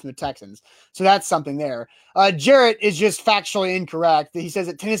trade from the Texans. So that's something there. Jarrett is just factually incorrect. He says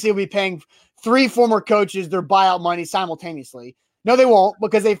that Tennessee will be paying 3 former coaches their buyout money simultaneously. No, they won't,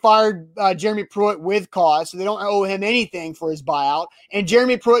 because they fired Jeremy Pruitt with cause, so they don't owe him anything for his buyout. And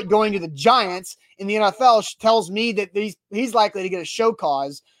Jeremy Pruitt going to the Giants in the NFL tells me that he's likely to get a show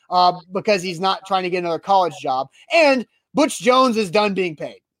cause because he's not trying to get another college job. And Butch Jones is done being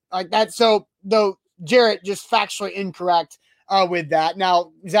paid. Like that. So, though, Jarrett just factually incorrect with that.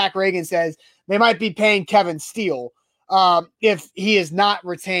 Now, Zach Reagan says they might be paying Kevin Steele if he is not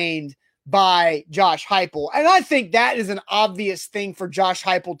retained by Josh Heupel. And I think that is an obvious thing for Josh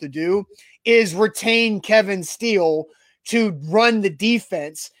Heupel to do, is retain Kevin Steele to run the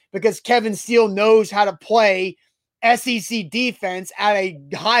defense, because Kevin Steele knows how to play SEC defense at a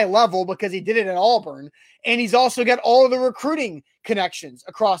high level because he did it at Auburn. And he's also got all of the recruiting connections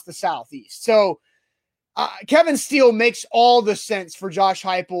across the Southeast. So Kevin Steele makes all the sense for Josh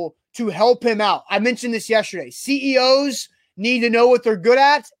Heupel to help him out. I mentioned this yesterday. CEOs need to know what they're good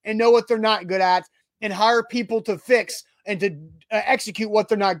at and know what they're not good at and hire people to fix and to execute what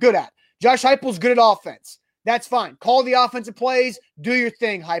they're not good at. Josh Heupel's good at offense. That's fine. Call the offensive plays. Do your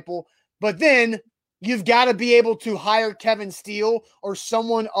thing, Heupel. But then you've got to be able to hire Kevin Steele or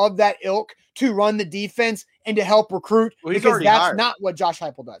someone of that ilk to run the defense and to help recruit, because that's not what Josh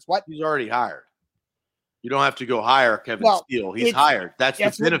Heupel does. What? He's already hired. You don't have to go hire Kevin Steele. He's hired. That's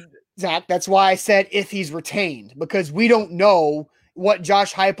the benefit. Zach, that's why I said if he's retained, because we don't know what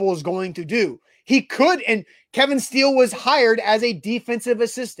Josh Heupel is going to do. He could, and Kevin Steele was hired as a defensive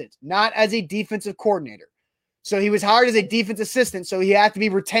assistant, not as a defensive coordinator. So he was hired as a defense assistant, so he had to be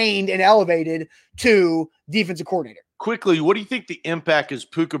retained and elevated to defensive coordinator. Quickly, what do you think the impact, as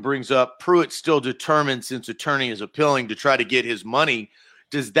Puka brings up, Pruitt still determined, since attorney is appealing, to try to get his money?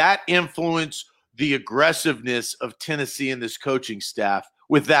 Does that influence the aggressiveness of Tennessee and this coaching staff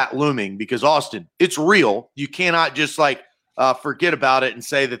with that looming? Because, Austin, it's real. You cannot just forget about it and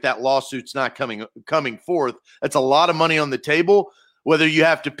say that lawsuit's not coming forth. That's a lot of money on the table, whether you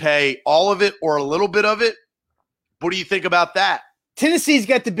have to pay all of it or a little bit of it. What do you think about that? Tennessee's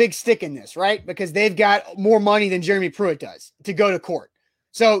got the big stick in this, right? Because they've got more money than Jeremy Pruitt does to go to court.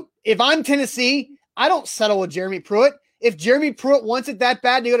 So if I'm Tennessee, I don't settle with Jeremy Pruitt. If Jeremy Pruitt wants it that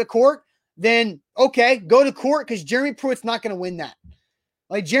bad to go to court, then okay, go to court, because Jeremy Pruitt's not going to win that.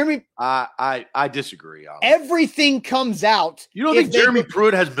 Like Jeremy, I disagree. Everything comes out. You don't think Jeremy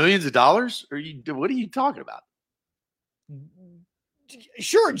Pruitt has millions of dollars? What are you talking about?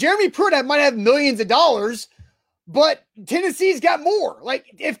 Sure, Jeremy Pruitt might have millions of dollars, but Tennessee's got more. Like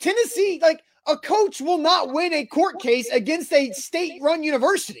if Tennessee, like a coach will not win a court case against a state-run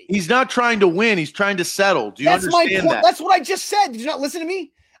university. He's not trying to win. He's trying to settle. Do you understand that? That's what I just said. Did you not listen to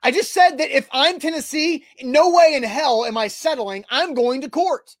me? I just said that if I'm Tennessee, no way in hell am I settling. I'm going to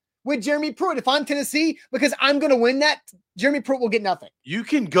court with Jeremy Pruitt if I'm Tennessee, because I'm going to win that. Jeremy Pruitt will get nothing. You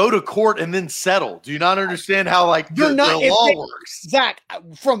can go to court and then settle. Do you not understand how the law works? Zach,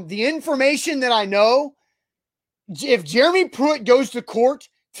 from the information that I know, if Jeremy Pruitt goes to court,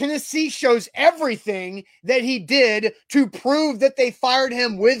 Tennessee shows everything that he did to prove that they fired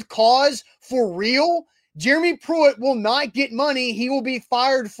him with cause for real. Jeremy Pruitt will not get money. He will be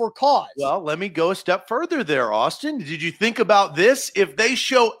fired for cause. Well, let me go a step further there, Austin. Did you think about this? If they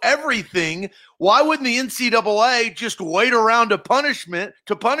show everything, why wouldn't the NCAA just wait around to punish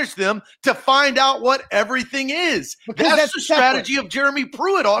them to find out what everything is? That's the strategy of Jeremy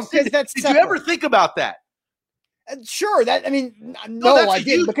Pruitt, Austin. Did you ever think about that? Sure. I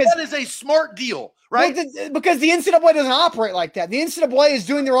didn't. Because that is a smart deal, right? Because the NCAA doesn't operate like that. The NCAA is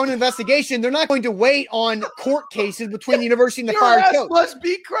doing their own investigation. They're not going to wait on court cases between the university and the fired coach. Must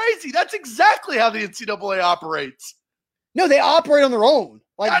be crazy. That's exactly how the NCAA operates. No, they operate on their own.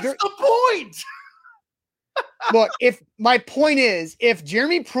 That's the point. Look, my point is, if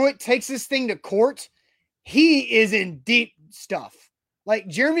Jeremy Pruitt takes this thing to court, he is in deep stuff. Like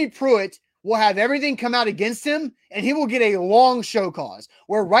Jeremy Pruitt will have everything come out against him, and he will get a long show cause.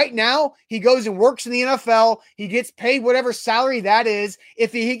 Where right now he goes and works in the NFL, he gets paid whatever salary that is.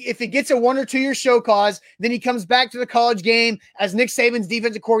 If he gets a 1 or 2 year show cause, then he comes back to the college game as Nick Saban's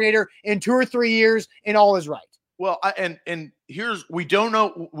defensive coordinator in 2 or 3 years, and all is right. Well, and here's we do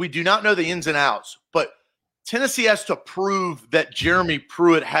not know the ins and outs, but Tennessee has to prove that Jeremy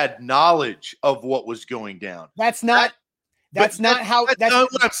Pruitt had knowledge of what was going down. That's not what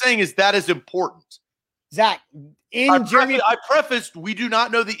I'm saying is that is important. Zach, I prefaced we do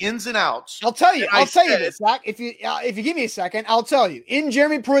not know the ins and outs. I'll tell you this, Zach. If you give me a second, I'll tell you. In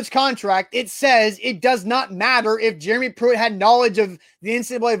Jeremy Pruitt's contract, it says it does not matter if Jeremy Pruitt had knowledge of the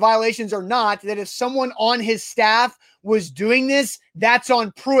NCAA violations or not, that if someone on his staff was doing this, that's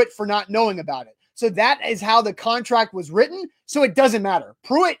on Pruitt for not knowing about it. So that is how the contract was written. So it doesn't matter.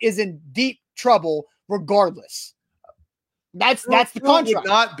 Pruitt is in deep trouble regardless. That's the contract. Would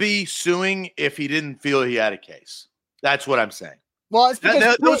not be suing if he didn't feel he had a case. That's what I'm saying. Well, it's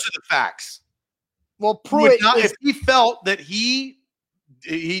because those are the facts. Well, Pruitt, if he felt that he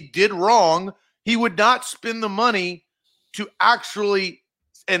did wrong, he would not spend the money to actually,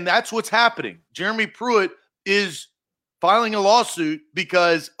 and that's what's happening. Jeremy Pruitt is filing a lawsuit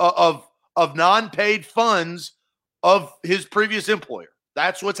because of non-paid funds of his previous employer.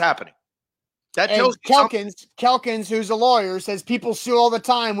 That's what's happening. That tells Kelkins, who's a lawyer, says people sue all the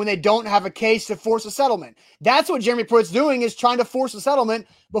time when they don't have a case to force a settlement. That's what Jeremy Pruitt's doing, is trying to force a settlement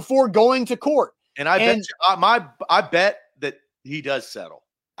before going to court. And I bet that he does settle.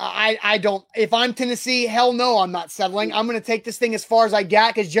 I don't. If I'm Tennessee, hell no, I'm not settling. I'm going to take this thing as far as I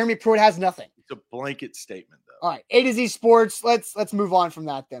got because Jeremy Pruitt has nothing. It's a blanket statement, though. All right, A to Z Sports. Let's move on from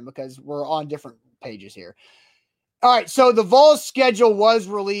that then, because we're on different pages here. All right, so the Vols schedule was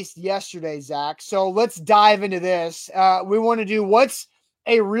released yesterday, Zach. So let's dive into this. We want to do what's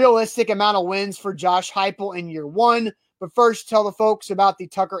a realistic amount of wins for Josh Heupel in year one. But first, tell the folks about the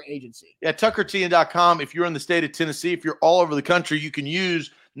Tucker Agency. Yeah, TuckerTN.com. If you're in the state of Tennessee, if you're all over the country, you can use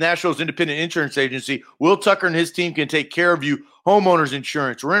Nashville's independent insurance agency. Will Tucker and his team can take care of you. Homeowners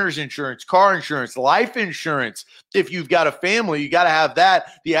insurance, renters insurance, car insurance, life insurance. If you've got a family, you got to have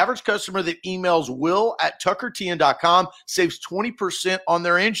that. The average customer that emails will@tuckertn.com saves 20% on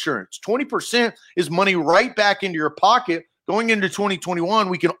their insurance. 20% is money right back into your pocket. Going into 2021,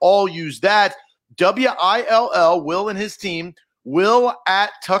 we can all use that. WILL, Will and his team,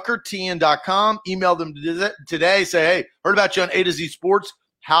 will@tuckertn.com. Email them today. Say, hey, heard about you on A to Z Sports.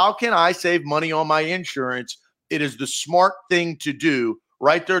 How can I save money on my insurance? It is the smart thing to do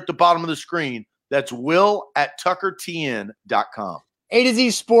right there at the bottom of the screen. That's will@tuckertn.com. A to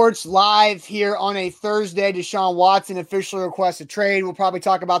Z Sports live here on a Thursday. Deshaun Watson officially requests a trade. We'll probably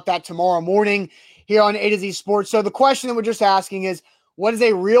talk about that tomorrow morning here on A to Z Sports. So the question that we're just asking is, what is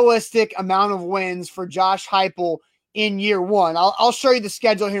a realistic amount of wins for Josh Heupel in year one? I'll show you the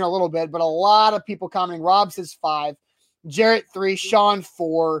schedule here in a little bit, but a lot of people commenting. Rob says 5, Jarrett 3, Sean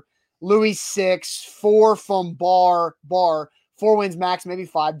 4, Louis 6, 4 from Bar, 4 wins max, maybe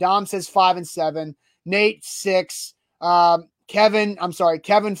 5. Dom says 5 and 7, Nate 6,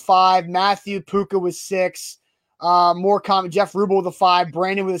 Kevin 5, Matthew Puka with 6, more comment, Jeff Rubel with a 5,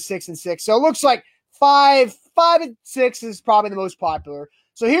 Brandon with a 6 and 6. So it looks like 5 and 6 is probably the most popular.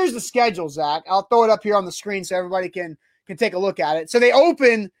 So here's the schedule, Zach. I'll throw it up here on the screen so everybody can take a look at it. So they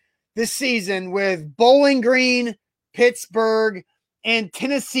open this season with Bowling Green, Pittsburgh, and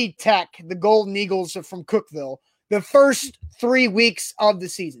Tennessee Tech, the Golden Eagles from Cookeville, the first 3 weeks of the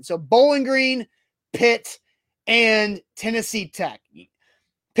season. So Bowling Green, Pitt, and Tennessee Tech.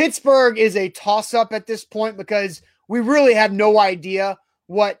 Pittsburgh is a toss-up at this point because we really have no idea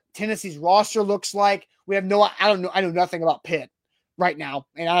what Tennessee's roster looks like. We have I know nothing about Pitt right now,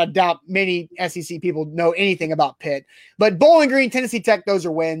 and I doubt many SEC people know anything about Pitt. But Bowling Green, Tennessee Tech, those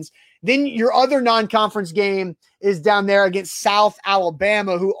are wins. Then your other non-conference game is down there against South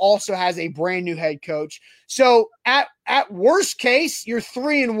Alabama, who also has a brand new head coach. So at worst case, you're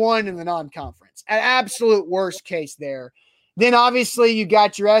 3-1 in the non-conference. At absolute worst case there. Then obviously you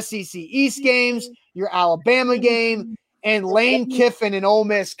got your SEC East games, your Alabama game, and Lane Kiffin and Ole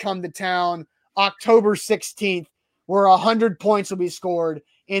Miss come to town October 16th, where 100 points will be scored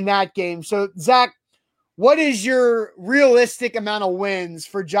in that game. So, Zach, what is your realistic amount of wins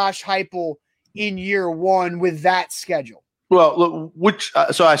for Josh Heupel in year one with that schedule? Well, look,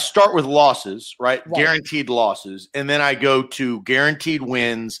 so I start with losses, right? Guaranteed losses, and then I go to guaranteed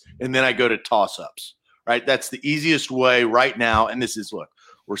wins, and then I go to toss-ups, right? That's the easiest way right now. And this is, look,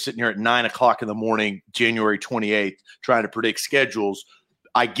 we're sitting here at 9 o'clock in the morning, January 28th, trying to predict schedules.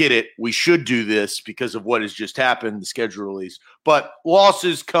 I get it. We should do this because of what has just happened, the schedule release. But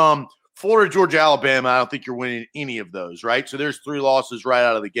losses come Florida, Georgia, Alabama. I don't think you're winning any of those, right? So there's 3 losses right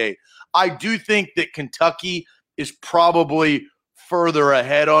out of the gate. I do think that Kentucky is probably further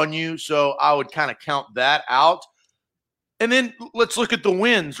ahead on you, so I would kind of count that out. And then let's look at the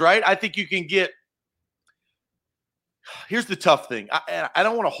wins, right? I think you can get – here's the tough thing. I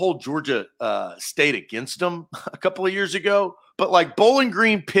don't want to hold Georgia State against them a couple of years ago, but like Bowling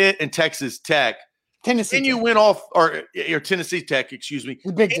Green, Pitt, and Texas Tech, Tennessee and you Tech. win off – or Tennessee Tech, excuse me.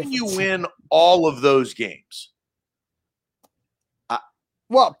 And you win all of those games.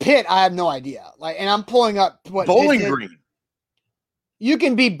 Well, Pitt, I have no idea. And I'm pulling up what Bowling Green. You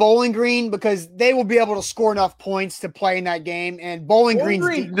can beat Bowling Green because they will be able to score enough points to play in that game. And Bowling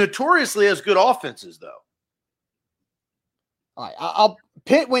Green notoriously has good offenses, though. All right,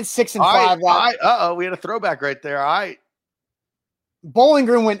 Pitt went 6-5. We had a throwback right there. Bowling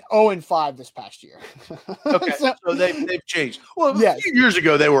Green went 0-5 this past year. Okay, so they've changed. Well, yes. A few years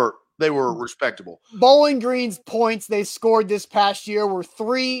ago they were respectable. Bowling Green's points they scored this past year were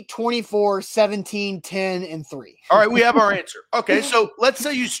 3, 24, 17, 10, and 3. All right, we have our answer. Okay, so let's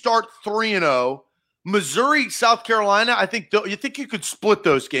say you start 3-0. Missouri, South Carolina, you think you could split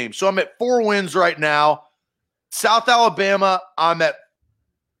those games. So I'm at 4 wins right now. South Alabama, I'm at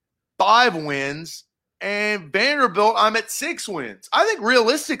 5 wins. And Vanderbilt, I'm at 6 wins. I think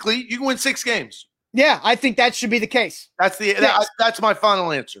realistically, you can win 6 games. Yeah, I think that should be the case. That's my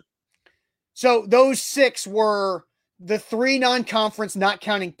final answer. So those 6 were the 3 non-conference, not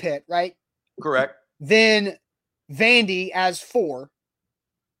counting Pitt, right? Correct. Then Vandy as 4.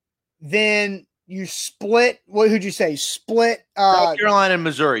 Then you split. Who'd you say? Split South Carolina and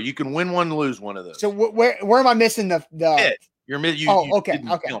Missouri. You can win one, lose one of those. So where am I missing the Pitt? Okay.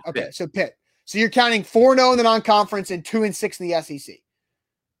 Okay. So Pitt. So you're counting 4-0 in the non-conference and 2-6 in the SEC.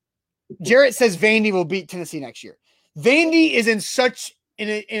 Jarrett says Vandy will beat Tennessee next year. Vandy is in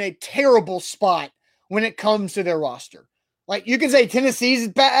a terrible spot when it comes to their roster. Like, you can say Tennessee's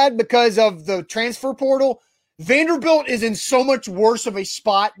bad because of the transfer portal. Vanderbilt is in so much worse of a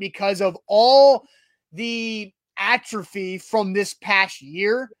spot because of all the atrophy from this past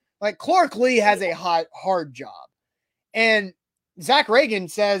year. Like, Clark Lee has a hard job. And Zach Reagan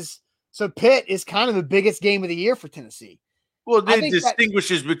says, so Pitt is kind of the biggest game of the year for Tennessee. Well, it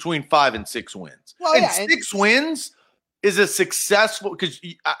distinguishes between 5 and 6 wins. Well, and yeah, 6 wins is a successful, because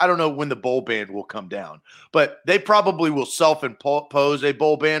I don't know when the bowl ban will come down, but they probably will self-impose a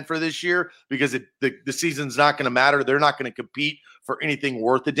bowl ban for this year because the season's not going to matter. They're not going to compete for anything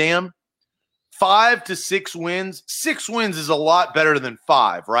worth a damn. 5 to 6 wins. 6 wins is a lot better than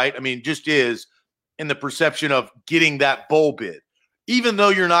 5, right? I mean, just is in the perception of getting that bowl bid, even though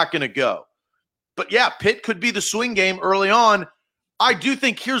you're not going to go. But yeah, Pitt could be the swing game early on. I do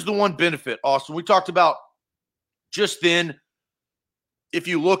think here's the one benefit, Austin. We talked about just then, if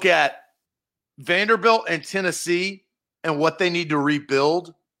you look at Vanderbilt and Tennessee and what they need to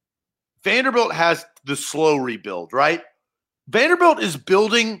rebuild, Vanderbilt has the slow rebuild, right? Vanderbilt is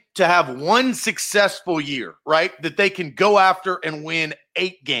building to have one successful year, right? That they can go after and win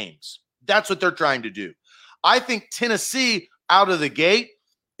 8 games. That's what they're trying to do. I think Tennessee out of the gate,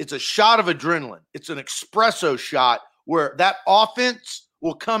 it's a shot of adrenaline. It's an espresso shot where that offense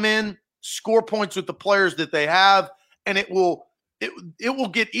will come in, score points with the players that they have, and it will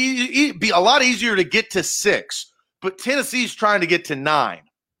get be a lot easier to get to 6. But Tennessee's trying to get to 9,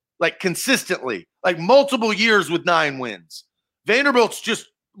 like consistently, like multiple years with 9 wins. Vanderbilt's just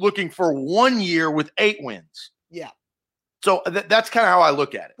looking for 1 year with 8 wins. Yeah. So that's kind of how I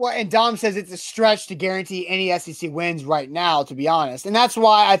look at it. Well, and Dom says it's a stretch to guarantee any SEC wins right now, to be honest. And that's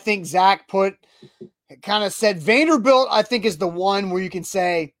why I think Zach kind of said Vanderbilt, I think, is the one where you can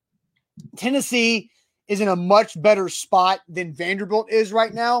say Tennessee is in a much better spot than Vanderbilt is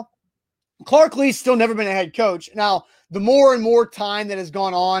right now. Clark Lee's still never been a head coach. Now, the more and more time that has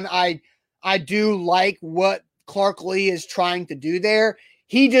gone on, I do like what Clark Lee is trying to do there.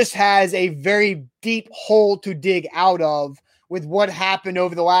 He just has a very deep hole to dig out of with what happened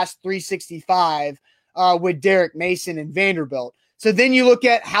over the last 365 with Derek Mason and Vanderbilt. So then you look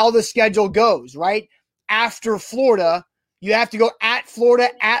at how the schedule goes, right? After Florida, you have to go at Florida,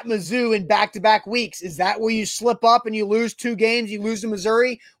 at Mizzou in back-to-back weeks. Is that where you slip up and you lose 2 games? You lose to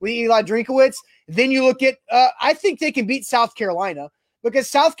Missouri with Eli Drinkowitz? Then you look at I think they can beat South Carolina because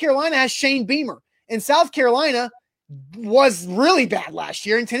South Carolina has Shane Beamer. And South Carolina was really bad last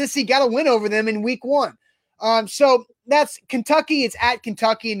year, and Tennessee got a win over them in week 1. So that's Kentucky. It's at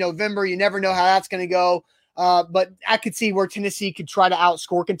Kentucky in November. You never know how that's going to go. But I could see where Tennessee could try to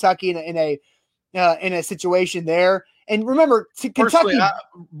outscore Kentucky in a situation there. And remember, Kentucky.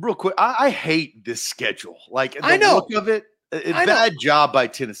 Real quick, I hate this schedule. Like the I know. look of it. Bad job by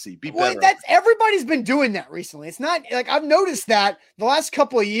Tennessee. Be better. Well, everybody's been doing that recently. It's not like I've noticed that the last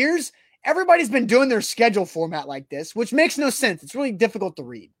couple of years. Everybody's been doing their schedule format like this, which makes no sense. It's really difficult to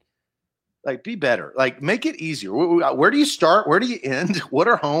read. Like, be better. Like, make it easier. Where do you start? Where do you end? What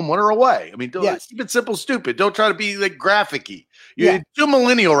are home? What are away? I mean, keep it simple, stupid. Don't try to be like graphic-y. You're too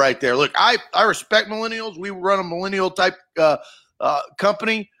millennial right there. Look, I respect millennials. We run a millennial type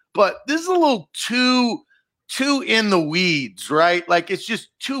company, but this is a little too in the weeds, right? Like, it's just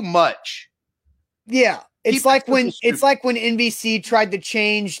too much. Yeah. It's like when NBC tried to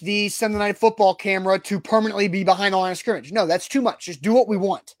change the Sunday Night Football camera to permanently be behind the line of scrimmage. No, that's too much. Just do what we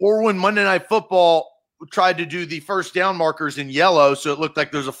want. Or when Monday Night Football tried to do the first down markers in yellow so it looked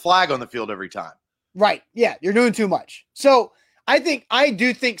like there's a flag on the field every time. Right. Yeah, you're doing too much. So I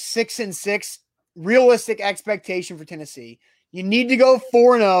do think 6-6, realistic expectation for Tennessee. You need to go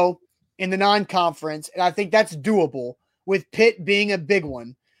 4-0 in the non-conference, and I think that's doable with Pitt being a big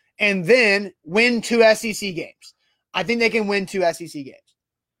one. And then win 2 SEC games. I think they can win 2 SEC games.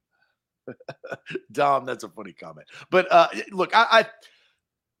 Dom, that's a funny comment. But look,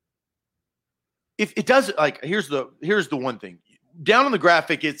 if it does, like, here's the one thing. Down on the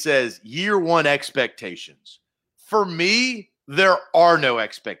graphic, it says year 1 expectations. For me, there are no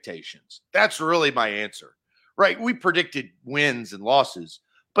expectations. That's really my answer, right? We predicted wins and losses,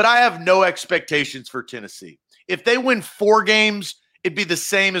 but I have no expectations for Tennessee. If they win 4 games, it'd be the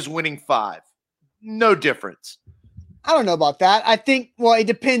same as winning 5. No difference. I don't know about that. I think, well, it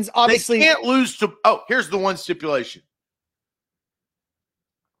depends. Obviously, they can't lose to here's the one stipulation.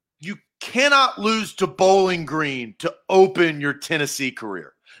 You cannot lose to Bowling Green to open your Tennessee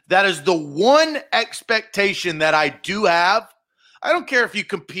career. That is the one expectation that I do have. I don't care if you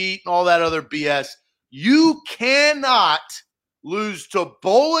compete and all that other BS. You cannot lose to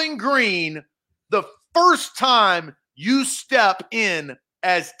Bowling Green the first time you step in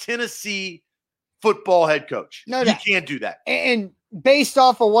as Tennessee football head coach. No you doubt. Can't do that. And based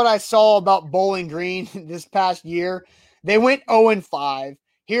off of what I saw about Bowling Green this past year, they went 0-5.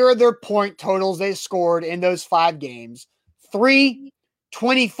 Here are their point totals they scored in those 5 games.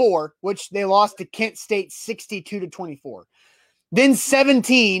 3-24, which they lost to Kent State 62-24. Then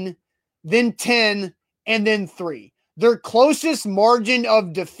 17, then 10, and then 3. Their closest margin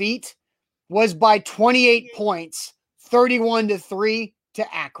of defeat was by 28 points, 31-3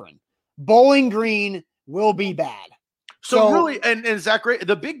 to Akron. Bowling Green will be bad. So really, and Zach,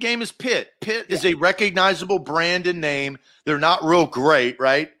 the big game is Pitt. Pitt is a recognizable brand and name. They're not real great,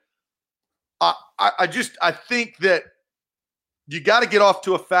 right? I think that you got to get off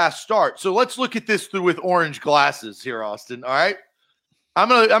to a fast start. So let's look at this through with orange glasses here, Austin. All right. I'm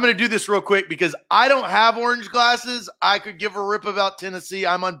gonna do this real quick because I don't have orange glasses. I could give a rip about Tennessee.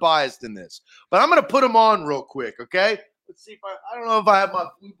 I'm unbiased in this, but I'm gonna put them on real quick. Okay. Let's see if I don't know if I have my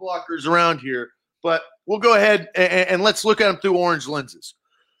blue blockers around here, but we'll go ahead and let's look at them through orange lenses.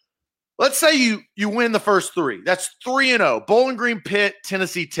 Let's say you win the first 3. That's 3-0. Bowling Green, Pitt,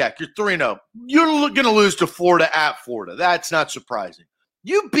 Tennessee Tech. You're 3-0. You're going to lose to Florida at Florida. That's not surprising.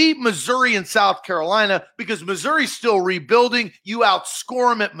 You beat Missouri and South Carolina because Missouri's still rebuilding. You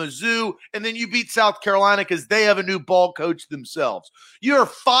outscore them at Mizzou, and then you beat South Carolina because they have a new ball coach themselves. You're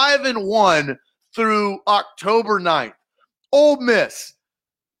 5-1 through October 9th. Ole Miss.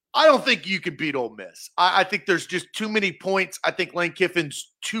 I don't think you can beat Ole Miss. I think there's just too many points. I think Lane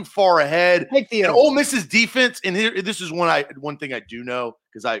Kiffin's too far ahead. And Ole Miss's defense, and this is one thing I do know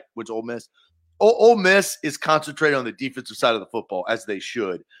because I was Ole Miss. Ole Miss is concentrated on the defensive side of the football, as they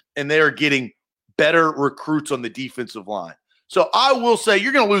should, and they are getting better recruits on the defensive line. So I will say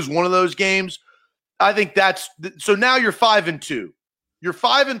you're going to lose one of those games. I think so now you're 5-2. You're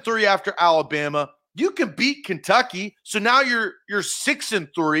 5-3 after Alabama. You can beat Kentucky. So now you're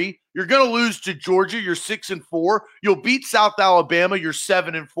 6-3. You're going to lose to Georgia. You're 6-4. You'll beat South Alabama. You're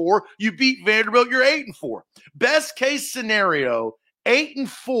 7-4. You beat Vanderbilt. You're 8-4. Best case scenario,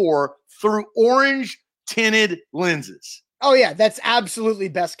 8-4 through orange tinted lenses. Oh yeah, that's absolutely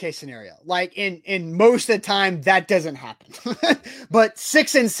best case scenario. Like in most of the time that doesn't happen. But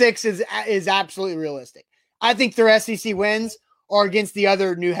 6-6 is absolutely realistic. I think their SEC wins are against the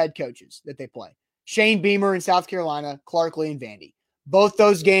other new head coaches that they play. Shane Beamer in South Carolina, Clark Lee and Vandy. Both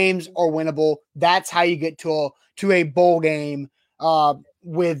those games are winnable. That's how you get to a bowl game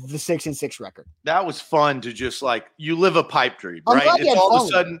with the 6-6 record. That was fun to just you live a pipe dream, right? It's all of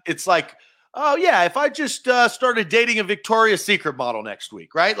a sudden, it's like, oh yeah, if I just started dating a Victoria's Secret model next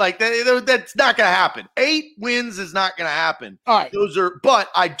week, right? Like that's not going to happen. 8 wins is not going to happen. All right. But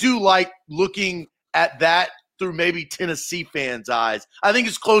I do like looking at that through maybe Tennessee fans' eyes. I think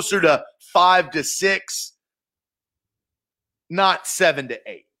it's closer to 5-6, not 7-8.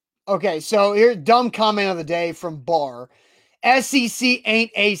 Okay, so here's dumb comment of the day from Barr. SEC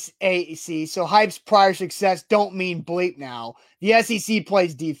ain't AAC, so Hype's prior success don't mean bleep now. The SEC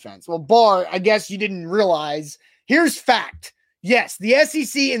plays defense. Well, Barr, I guess you didn't realize. Here's fact. Yes, the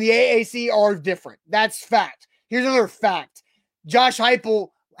SEC and the AAC are different. That's fact. Here's another fact. Josh Heupel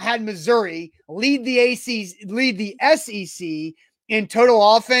had Missouri lead the SEC in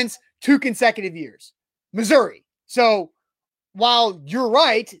total offense 2 consecutive years. Missouri. So while you're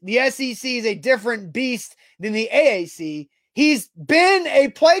right, the SEC is a different beast than the AAC. He's been a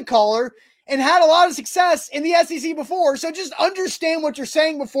play caller and had a lot of success in the SEC before. So just understand what you're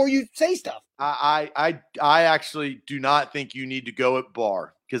saying before you say stuff. I actually do not think you need to go at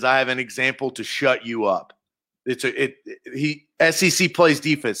Barr because I have an example to shut you up. SEC plays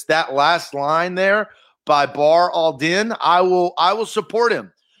defense. That last line there by Barr Aldin, I will support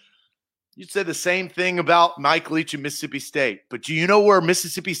him. You said the same thing about Mike Leach and Mississippi State, but do you know where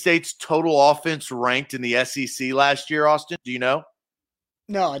Mississippi State's total offense ranked in the SEC last year, Austin? Do you know?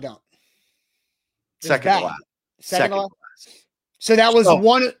 No, I don't. Second to last. Second to last. So that was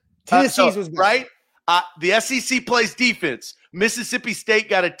one. Tennessee's was right. The SEC plays defense. Mississippi State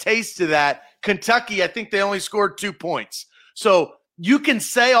got a taste of that. Kentucky, I think they only scored 2 points. So you can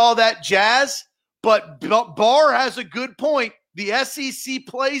say all that jazz, but Barr has a good point. The SEC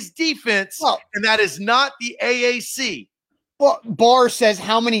plays defense, and that is not the AAC. Well, Barr says,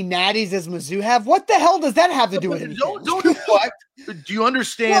 how many natties does Mizzou have? What the hell does that have to do with it? Don't deflect. Do you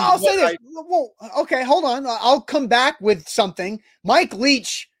understand? Well, I'll say this. Well, okay, hold on. I'll come back with something. Mike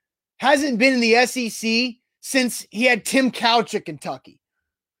Leach hasn't been in the SEC since he had Tim Couch at Kentucky.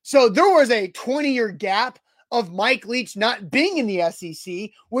 So there was a 20-year gap of Mike Leach not being in the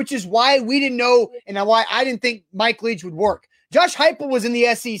SEC, which is why we didn't know and why I didn't think Mike Leach would work. Josh Heupel was in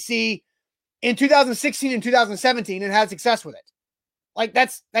the SEC in 2016 and 2017 and had success with it. Like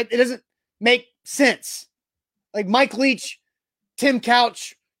it doesn't make sense. Like Mike Leach, Tim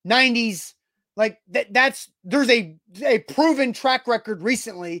Couch, 90s, like there's a proven track record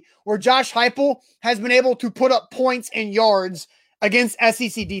recently where Josh Heupel has been able to put up points and yards against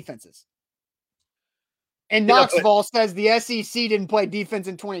SEC defenses. And Knoxville says the SEC didn't play defense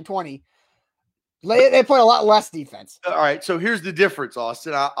in 2020. They played a lot less defense. All right, so here's the difference,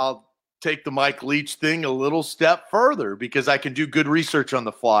 Austin. I'll take the Mike Leach thing a little step further because I can do good research on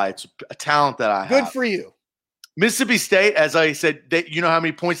the fly. It's a talent that I have. Good for you. Mississippi State, as I said, you know how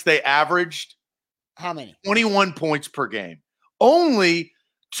many points they averaged? How many? 21 points per game. Only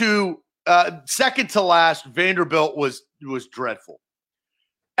to second to last, Vanderbilt was dreadful.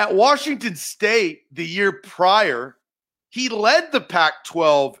 At Washington State the year prior, he led the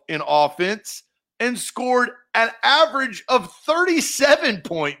Pac-12 in offense and scored an average of 37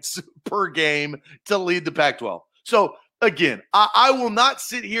 points per game to lead the Pac-12. So, again, I will not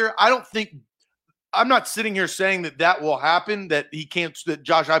sit here. I'm not sitting here saying that will happen, that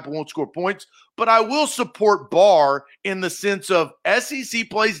Josh Heupel won't score points, but I will support Barr in the sense of SEC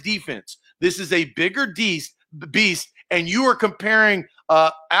plays defense. This is a bigger beast, and you are comparing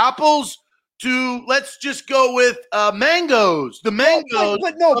apples to, let's just go with mangoes. The mangoes.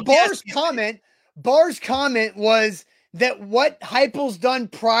 But no, Barr's comment was that what Heupel's done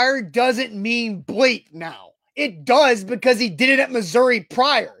prior doesn't mean bleep now. It does because he did it at Missouri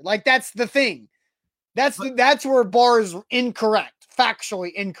prior. Like, that's the thing. That's where Barr is incorrect,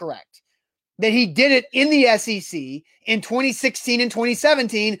 factually incorrect. That he did it in the SEC in 2016 and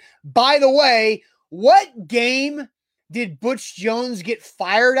 2017. By the way, what game did Butch Jones get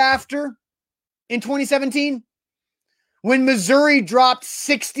fired after in 2017? When Missouri dropped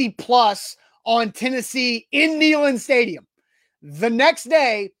 60 plus on Tennessee in Neyland Stadium. The next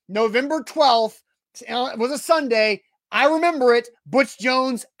day, November 12th, it was a Sunday. I remember it. Butch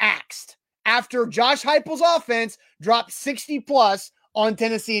Jones axed after Josh Heupel's offense dropped 60 plus on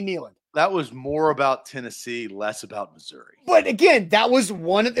Tennessee and Neyland. That was more about Tennessee, less about Missouri. But again, that was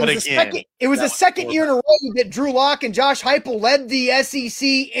one of the second year in a row that Drew Lock and Josh Heupel led the SEC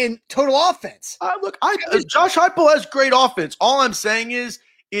in total offense. Josh Heupel has great offense. All I'm saying is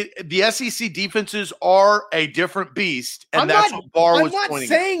the SEC defenses are a different beast, and that's what Barr was pointing out. I'm not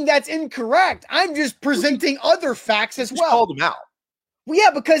saying that's incorrect. I'm just presenting other facts as well. Called him out. Well,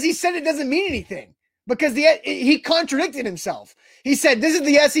 yeah, because he said it doesn't mean anything. Because he contradicted himself. He said, this is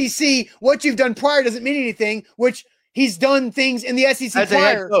the SEC. What you've done prior doesn't mean anything, which he's done things in the SEC as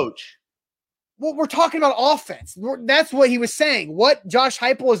prior. A head coach. Well, we're talking about offense. That's what he was saying. What Josh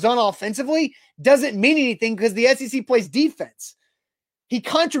Heupel has done offensively doesn't mean anything because the SEC plays defense. He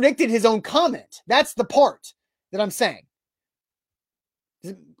contradicted his own comment. That's the part that I'm saying.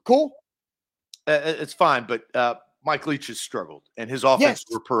 Is it cool? It's fine, but Mike Leach has struggled, and his offense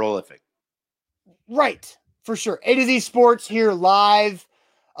were prolific. Right, for sure. A to Z Sports here live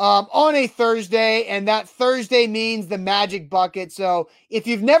on a Thursday, and that Thursday means the Magic Bucket. So if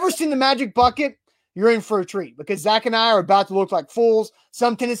you've never seen the Magic Bucket, you're in for a treat because Zach and I are about to look like fools.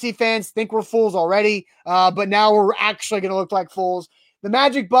 Some Tennessee fans think we're fools already, but now we're actually going to look like fools. The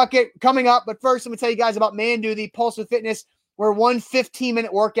Magic Bucket coming up, but first I'm going to tell you guys about Mandu, the Pulse of Fitness, where one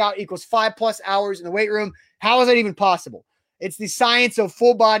 15-minute workout equals 5+ hours in the weight room. How is that even possible? It's the science of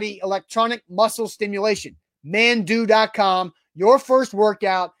full-body electronic muscle stimulation. Mandu.com. Your first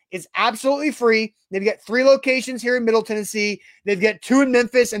workout is absolutely free. They've got 3 locations here in Middle Tennessee. They've got 2 in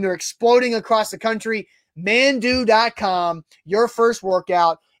Memphis, and they're exploding across the country. Mandu.com. Your first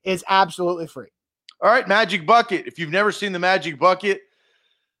workout is absolutely free. All right, Magic Bucket. If you've never seen the Magic Bucket,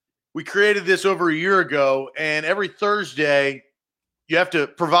 we created this over a year ago, and every Thursday you have to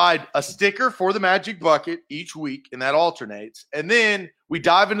provide a sticker for the Magic Bucket each week, and that alternates. And then we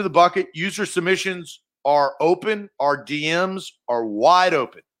dive into the bucket. User submissions are open. Our DMs are wide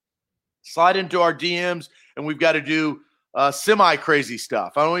open. Slide into our DMs, and we've got to do semi-crazy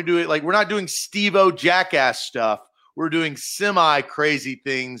stuff. I don't want to do it like we're not doing Steve-O jackass stuff. We're doing semi-crazy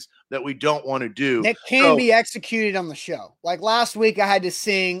things that we don't want to do. That can be executed on the show. Like last week, I had to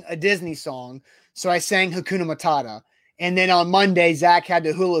sing a Disney song, so I sang Hakuna Matata. And then on Monday, Zach had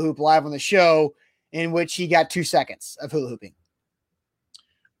to hula hoop live on the show, in which he got 2 seconds of hula hooping.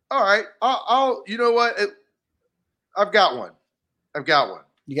 All right, I'll. You know what? I've got one.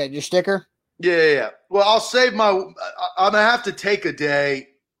 You got your sticker? Yeah. Well, I'll save my. I'm gonna have to take a day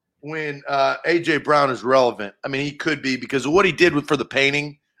when AJ Brown is relevant. I mean, he could be because of what he did for the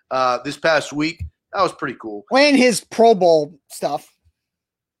painting this past week. That was pretty cool. And his Pro Bowl stuff.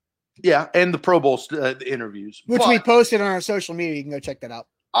 Yeah, and the Pro Bowl interviews. Which we posted on our social media. You can go check that out.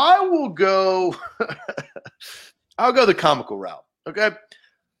 I will go I'll go the comical route, okay?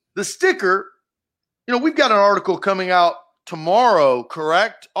 The sticker, we've got an article coming out tomorrow,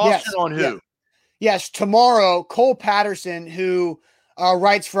 correct? Austin, on who? Yes, tomorrow, Cole Patterson, who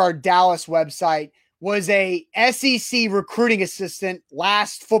writes for our Dallas website, was a SEC recruiting assistant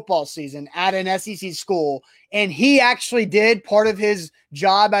last football season at an SEC school. And he actually did part of his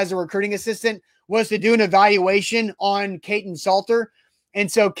job as a recruiting assistant was to do an evaluation on Caden Salter.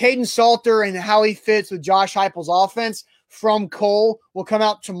 And so Caden Salter and how he fits with Josh Heupel's offense from Cole will come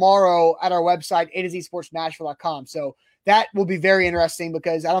out tomorrow at our website, A2ZSportsNashville.com. So that will be very interesting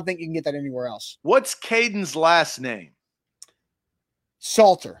because I don't think you can get that anywhere else. What's Caden's last name?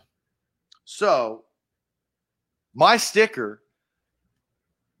 Salter. So my sticker,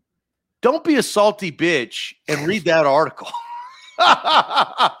 don't be a salty bitch and read that article.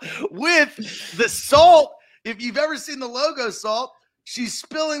 With the salt, if you've ever seen the logo salt, she's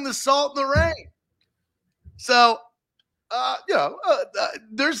spilling the salt in the rain. So,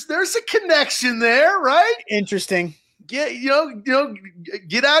 there's a connection there, right? Interesting.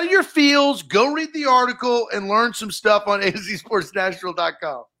 Get out of your feels, go read the article, and learn some stuff on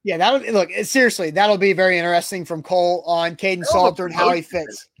AZSportsNashville.com. Yeah, that'll be very interesting from Cole on Caden Salter and how he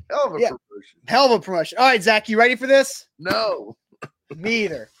fits. Hell of a promotion. Hell of a promotion. All right, Zach, you ready for this? No. Me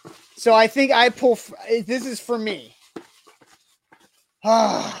either. So I think I pull. This is for me.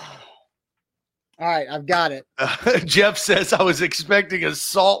 All right, I've got it. Jeff says I was expecting a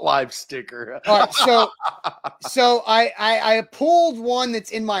Salt Life sticker. All right, so I pulled one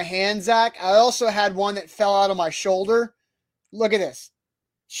that's in my hand, Zach. I also had one that fell out of my shoulder. Look at this.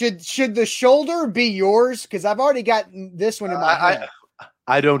 Should the shoulder be yours? Because I've already got this one in my hand.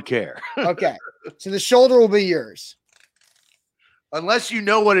 I don't care. Okay, so the shoulder will be yours. Unless you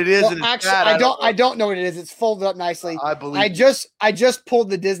know what it is. Well, and it's actually, bad, I don't know what it is. It's folded up nicely. I believe. I just pulled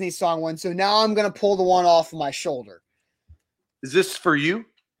the Disney song one, so now I'm gonna pull the one off of my shoulder. Is this for you?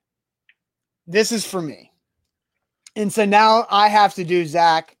 This is for me. And so now I have to do,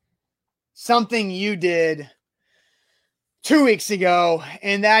 Zach, something you did 2 weeks ago,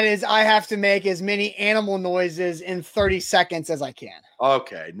 and that is I have to make as many animal noises in 30 seconds as I can.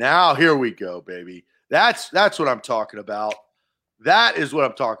 Okay, now here we go, baby. That's what I'm talking about. That is what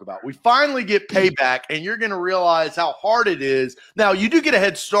I'm talking about. We finally get payback, and you're going to realize how hard it is. Now, you do get a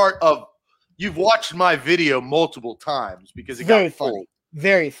head start of you've watched my video multiple times because it Very got funny. full.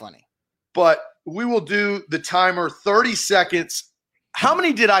 Very funny. But we will do the timer 30 seconds. How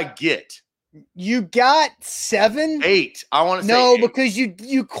many did I get? You got 7? 8. I want to say no, 8. because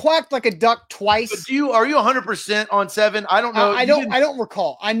you quacked like a duck twice. But are you 100% on 7? I don't know. I don't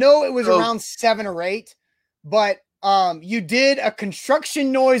recall. I know it was around 7 or 8, but you did a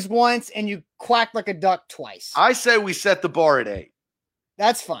construction noise once and you quacked like a duck twice. I say we set the bar at 8.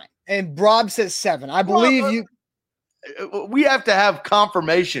 That's fine. And Rob says 7. I believe you. We have to have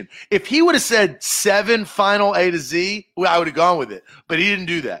confirmation. If he would have said 7 final A to Z, I would have gone with it. But he didn't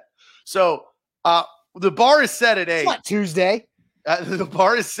do that. So the bar is set at 8. It's not Tuesday. The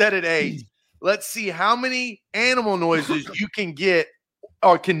bar is set at 8. Let's see how many animal noises you can get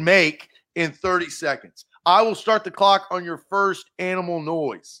or can make in 30 seconds. I will start the clock on your first animal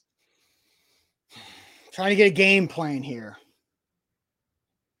noise. Trying to get a game plan here.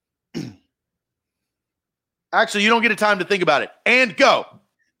 Actually, you don't get a time to think about it. And go.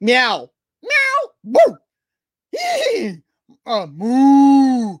 Meow. Meow. Woo.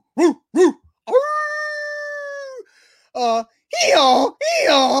 Moo. Woo. Woo. Hee-haw.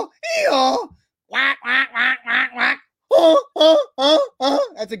 Hee-haw. Hee-haw. Whack, whack, whack, whack, whack.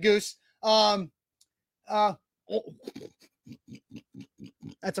 That's a goose.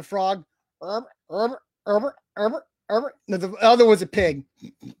 That's a frog. No, the other was a pig.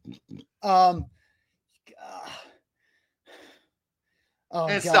 And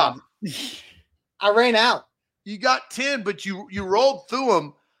God. stop. I ran out. You got 10, but you rolled through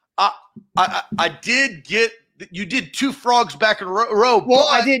them. I did get. You did 2 frogs back in a row. Well,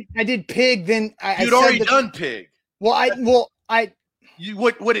 I did pig. Then you'd already done pig. Well,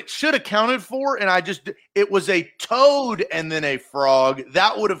 what it should have counted for, and it was a toad and then a frog.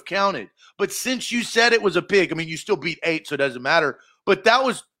 That would have counted. But since you said it was a pig, I mean, you still beat 8, so it doesn't matter. But that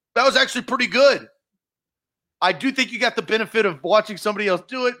was actually pretty good. I do think you got the benefit of watching somebody else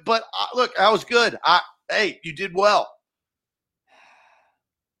do it. But look, that was good. Hey, you did well.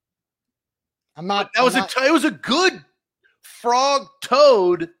 It was a good frog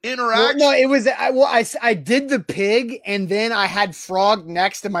toad interaction. Well, no, it was. I did the pig, and then I had frog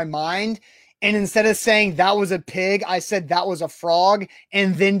next in my mind, And instead of saying that was a pig, I said that was a frog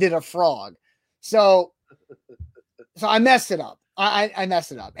and then did a frog. So I messed it up. I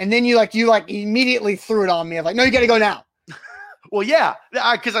messed it up. And then you immediately threw it on me. I'm like, no, you got to go now. Well, yeah,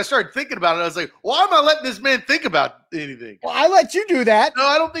 because I started thinking about it. I was like, why am I letting this man think about anything? Well, I let you do that. No,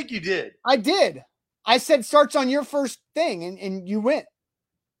 I don't think you did. I did. I said starts on your first thing, and you went.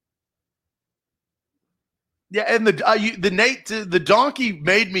 Yeah, and the donkey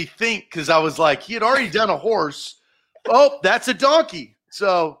made me think because I was like, he had already done a horse. Oh, that's a donkey.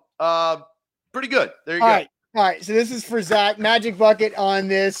 So, pretty good. There you go. All right. So this is for Zach. Magic Bucket on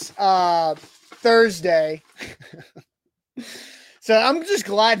this Thursday. So I'm just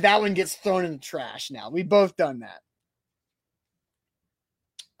glad that one gets thrown in the trash now. We've both done that.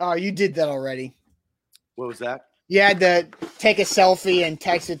 Oh, you did that already. What was that? You had to take a selfie and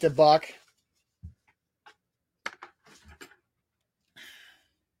text it to Buck.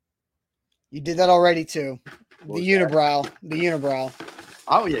 You did that already too. The unibrow.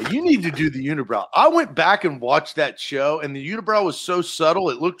 Oh yeah, you need to do the unibrow. I went back and watched that show, and the unibrow was so subtle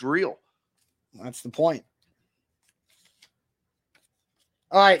it looked real. That's the point.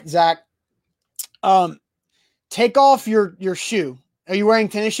 All right, Zach. Take off your shoe. Are you wearing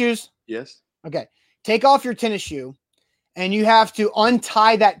tennis shoes? Yes. Okay. Take off your tennis shoe, and you have to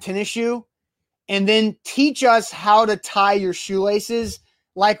untie that tennis shoe, and then teach us how to tie your shoelaces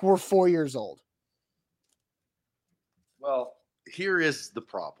like we're 4 years old. Well, here is the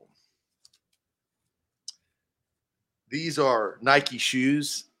problem. These are Nike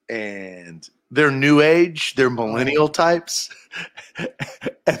shoes, and they're new age. They're millennial types.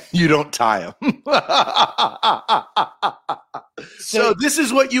 And you don't tie them. So this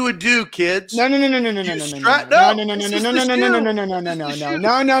is what you would do, kids. No. They No.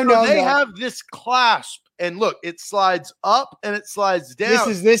 have this clasp, and look, it slides up and it slides down.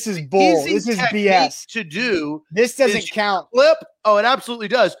 This is bull. This is BS. To do this doesn't count. Clip. Oh, it absolutely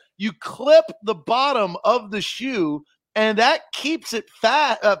does. You clip the bottom of the shoe, and that keeps it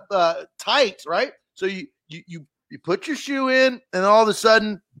tight, right? So you put your shoe in, and all of a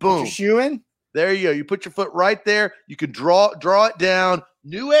sudden, boom. Put your shoe in? There you go. You put your foot right there. You can draw it down.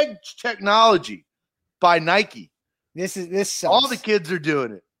 New age technology by Nike. This sucks. All the kids are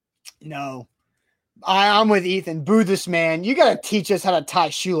doing it. No. I'm with Ethan. Boo this man. You got to teach us how to tie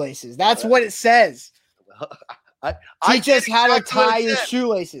shoelaces. That's what it says. Teach us how to tie your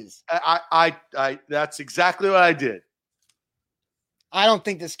shoelaces. That's exactly what I did. I don't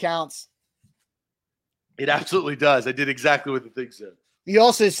think this counts. It absolutely does. I did exactly what the thing said. You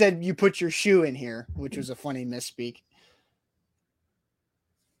also said you put your shoe in here, which was a funny misspeak.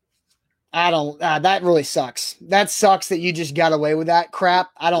 That really sucks. That sucks that you just got away with that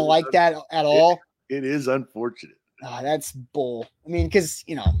crap. I don't like that at all. It is unfortunate. That's bull. I mean, because,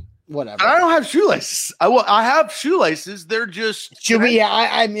 whatever. I don't have shoelaces. I have shoelaces. They're just. Should we? Yeah,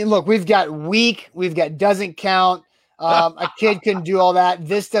 I mean, look, we've got weak. We've got doesn't count. A kid can do all that.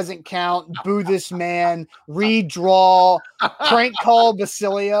 This doesn't count. Boo this man. Redraw. Prank call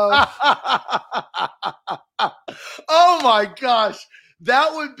Basilio. Oh my gosh.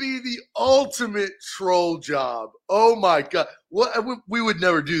 That would be the ultimate troll job. Oh my God. We would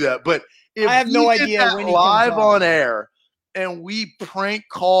never do that. But if I have no idea when he live comes on air and we prank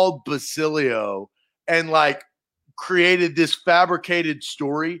called Basilio and created this fabricated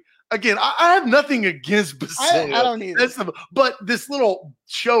story. Again, I have nothing against Basilio. I don't either. But this little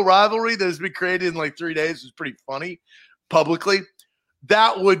show rivalry that has been created in 3 days is pretty funny publicly.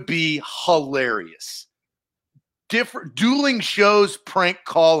 That would be hilarious. Different dueling shows, prank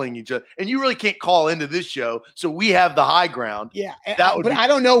calling each other. And you really can't call into this show, so we have the high ground. Yeah, I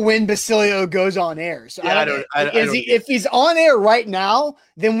don't know when Basilio goes on air. So yeah, if he's on air right now,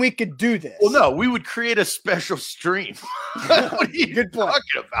 then we could do this. Well, no, we would create a special stream. What are you Good point.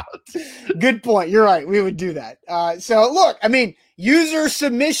 talking about? Good point. You're right. We would do that. So look, I mean, user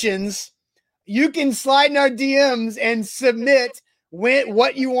submissions, you can slide in our DMs and submit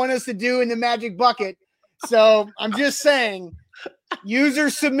what you want us to do in the Magic Bucket. So I'm just saying,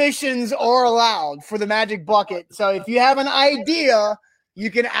 user submissions are allowed for the Magic Bucket. So if you have an idea, you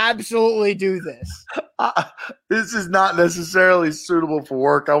can absolutely do this. This is not necessarily suitable for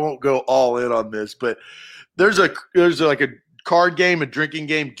work. I won't go all in on this, but there's a card game, a drinking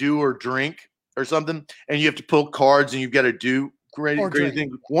game, do or drink or something, and you have to pull cards and you've got to do great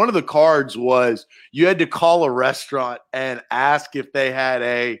thing. One of the cards was you had to call a restaurant and ask if they had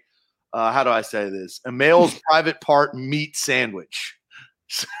a how do I say this? A male's private part meat sandwich.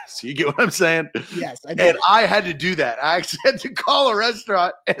 So you get what I'm saying? Yes, I do. And I had to do that. I actually had to call a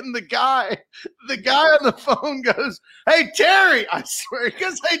restaurant, and the guy on the phone goes, "Hey, Terry," I swear, he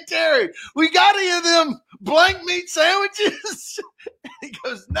goes, "Hey, Terry, we got any of them blank meat sandwiches?" And he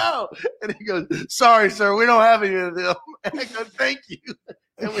goes, "No." And he goes, "Sorry, sir, we don't have any of them." And I go, "Thank you."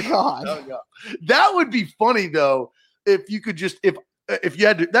 And we hung up. That would be funny, though, if you could just, if you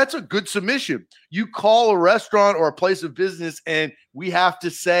had to, that's a good submission. You call a restaurant or a place of business and we have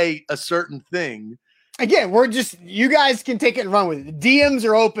to say a certain thing. Again, you guys can take it and run with it. DMs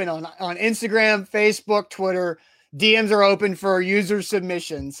are open on Instagram, Facebook, Twitter. DMs are open for user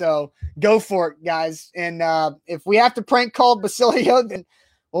submission. So go for it, guys. And if we have to prank call Basilio, then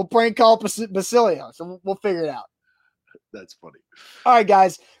we'll prank call Basilio. So we'll figure it out. That's funny. All right,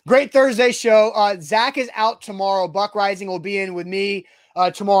 guys. Great Thursday show. Zach is out tomorrow. Buck Rising will be in with me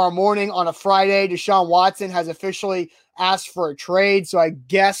tomorrow morning on a Friday. Deshaun Watson has officially asked for a trade, so I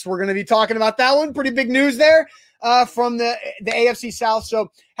guess we're going to be talking about that one. Pretty big news there from the AFC South.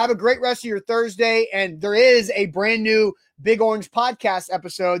 So have a great rest of your Thursday, and there is a brand new Big Orange podcast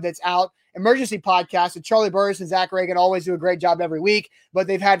episode that's out, emergency podcast with Charlie Burris and Zach Reagan. Always do a great job every week, but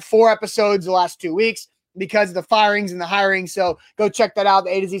they've had 4 episodes the last 2 weeks because of the firings and the hiring. So go check that out,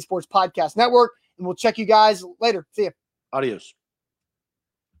 the A to Z Sports Podcast Network, and we'll check you guys later. See you. Adios.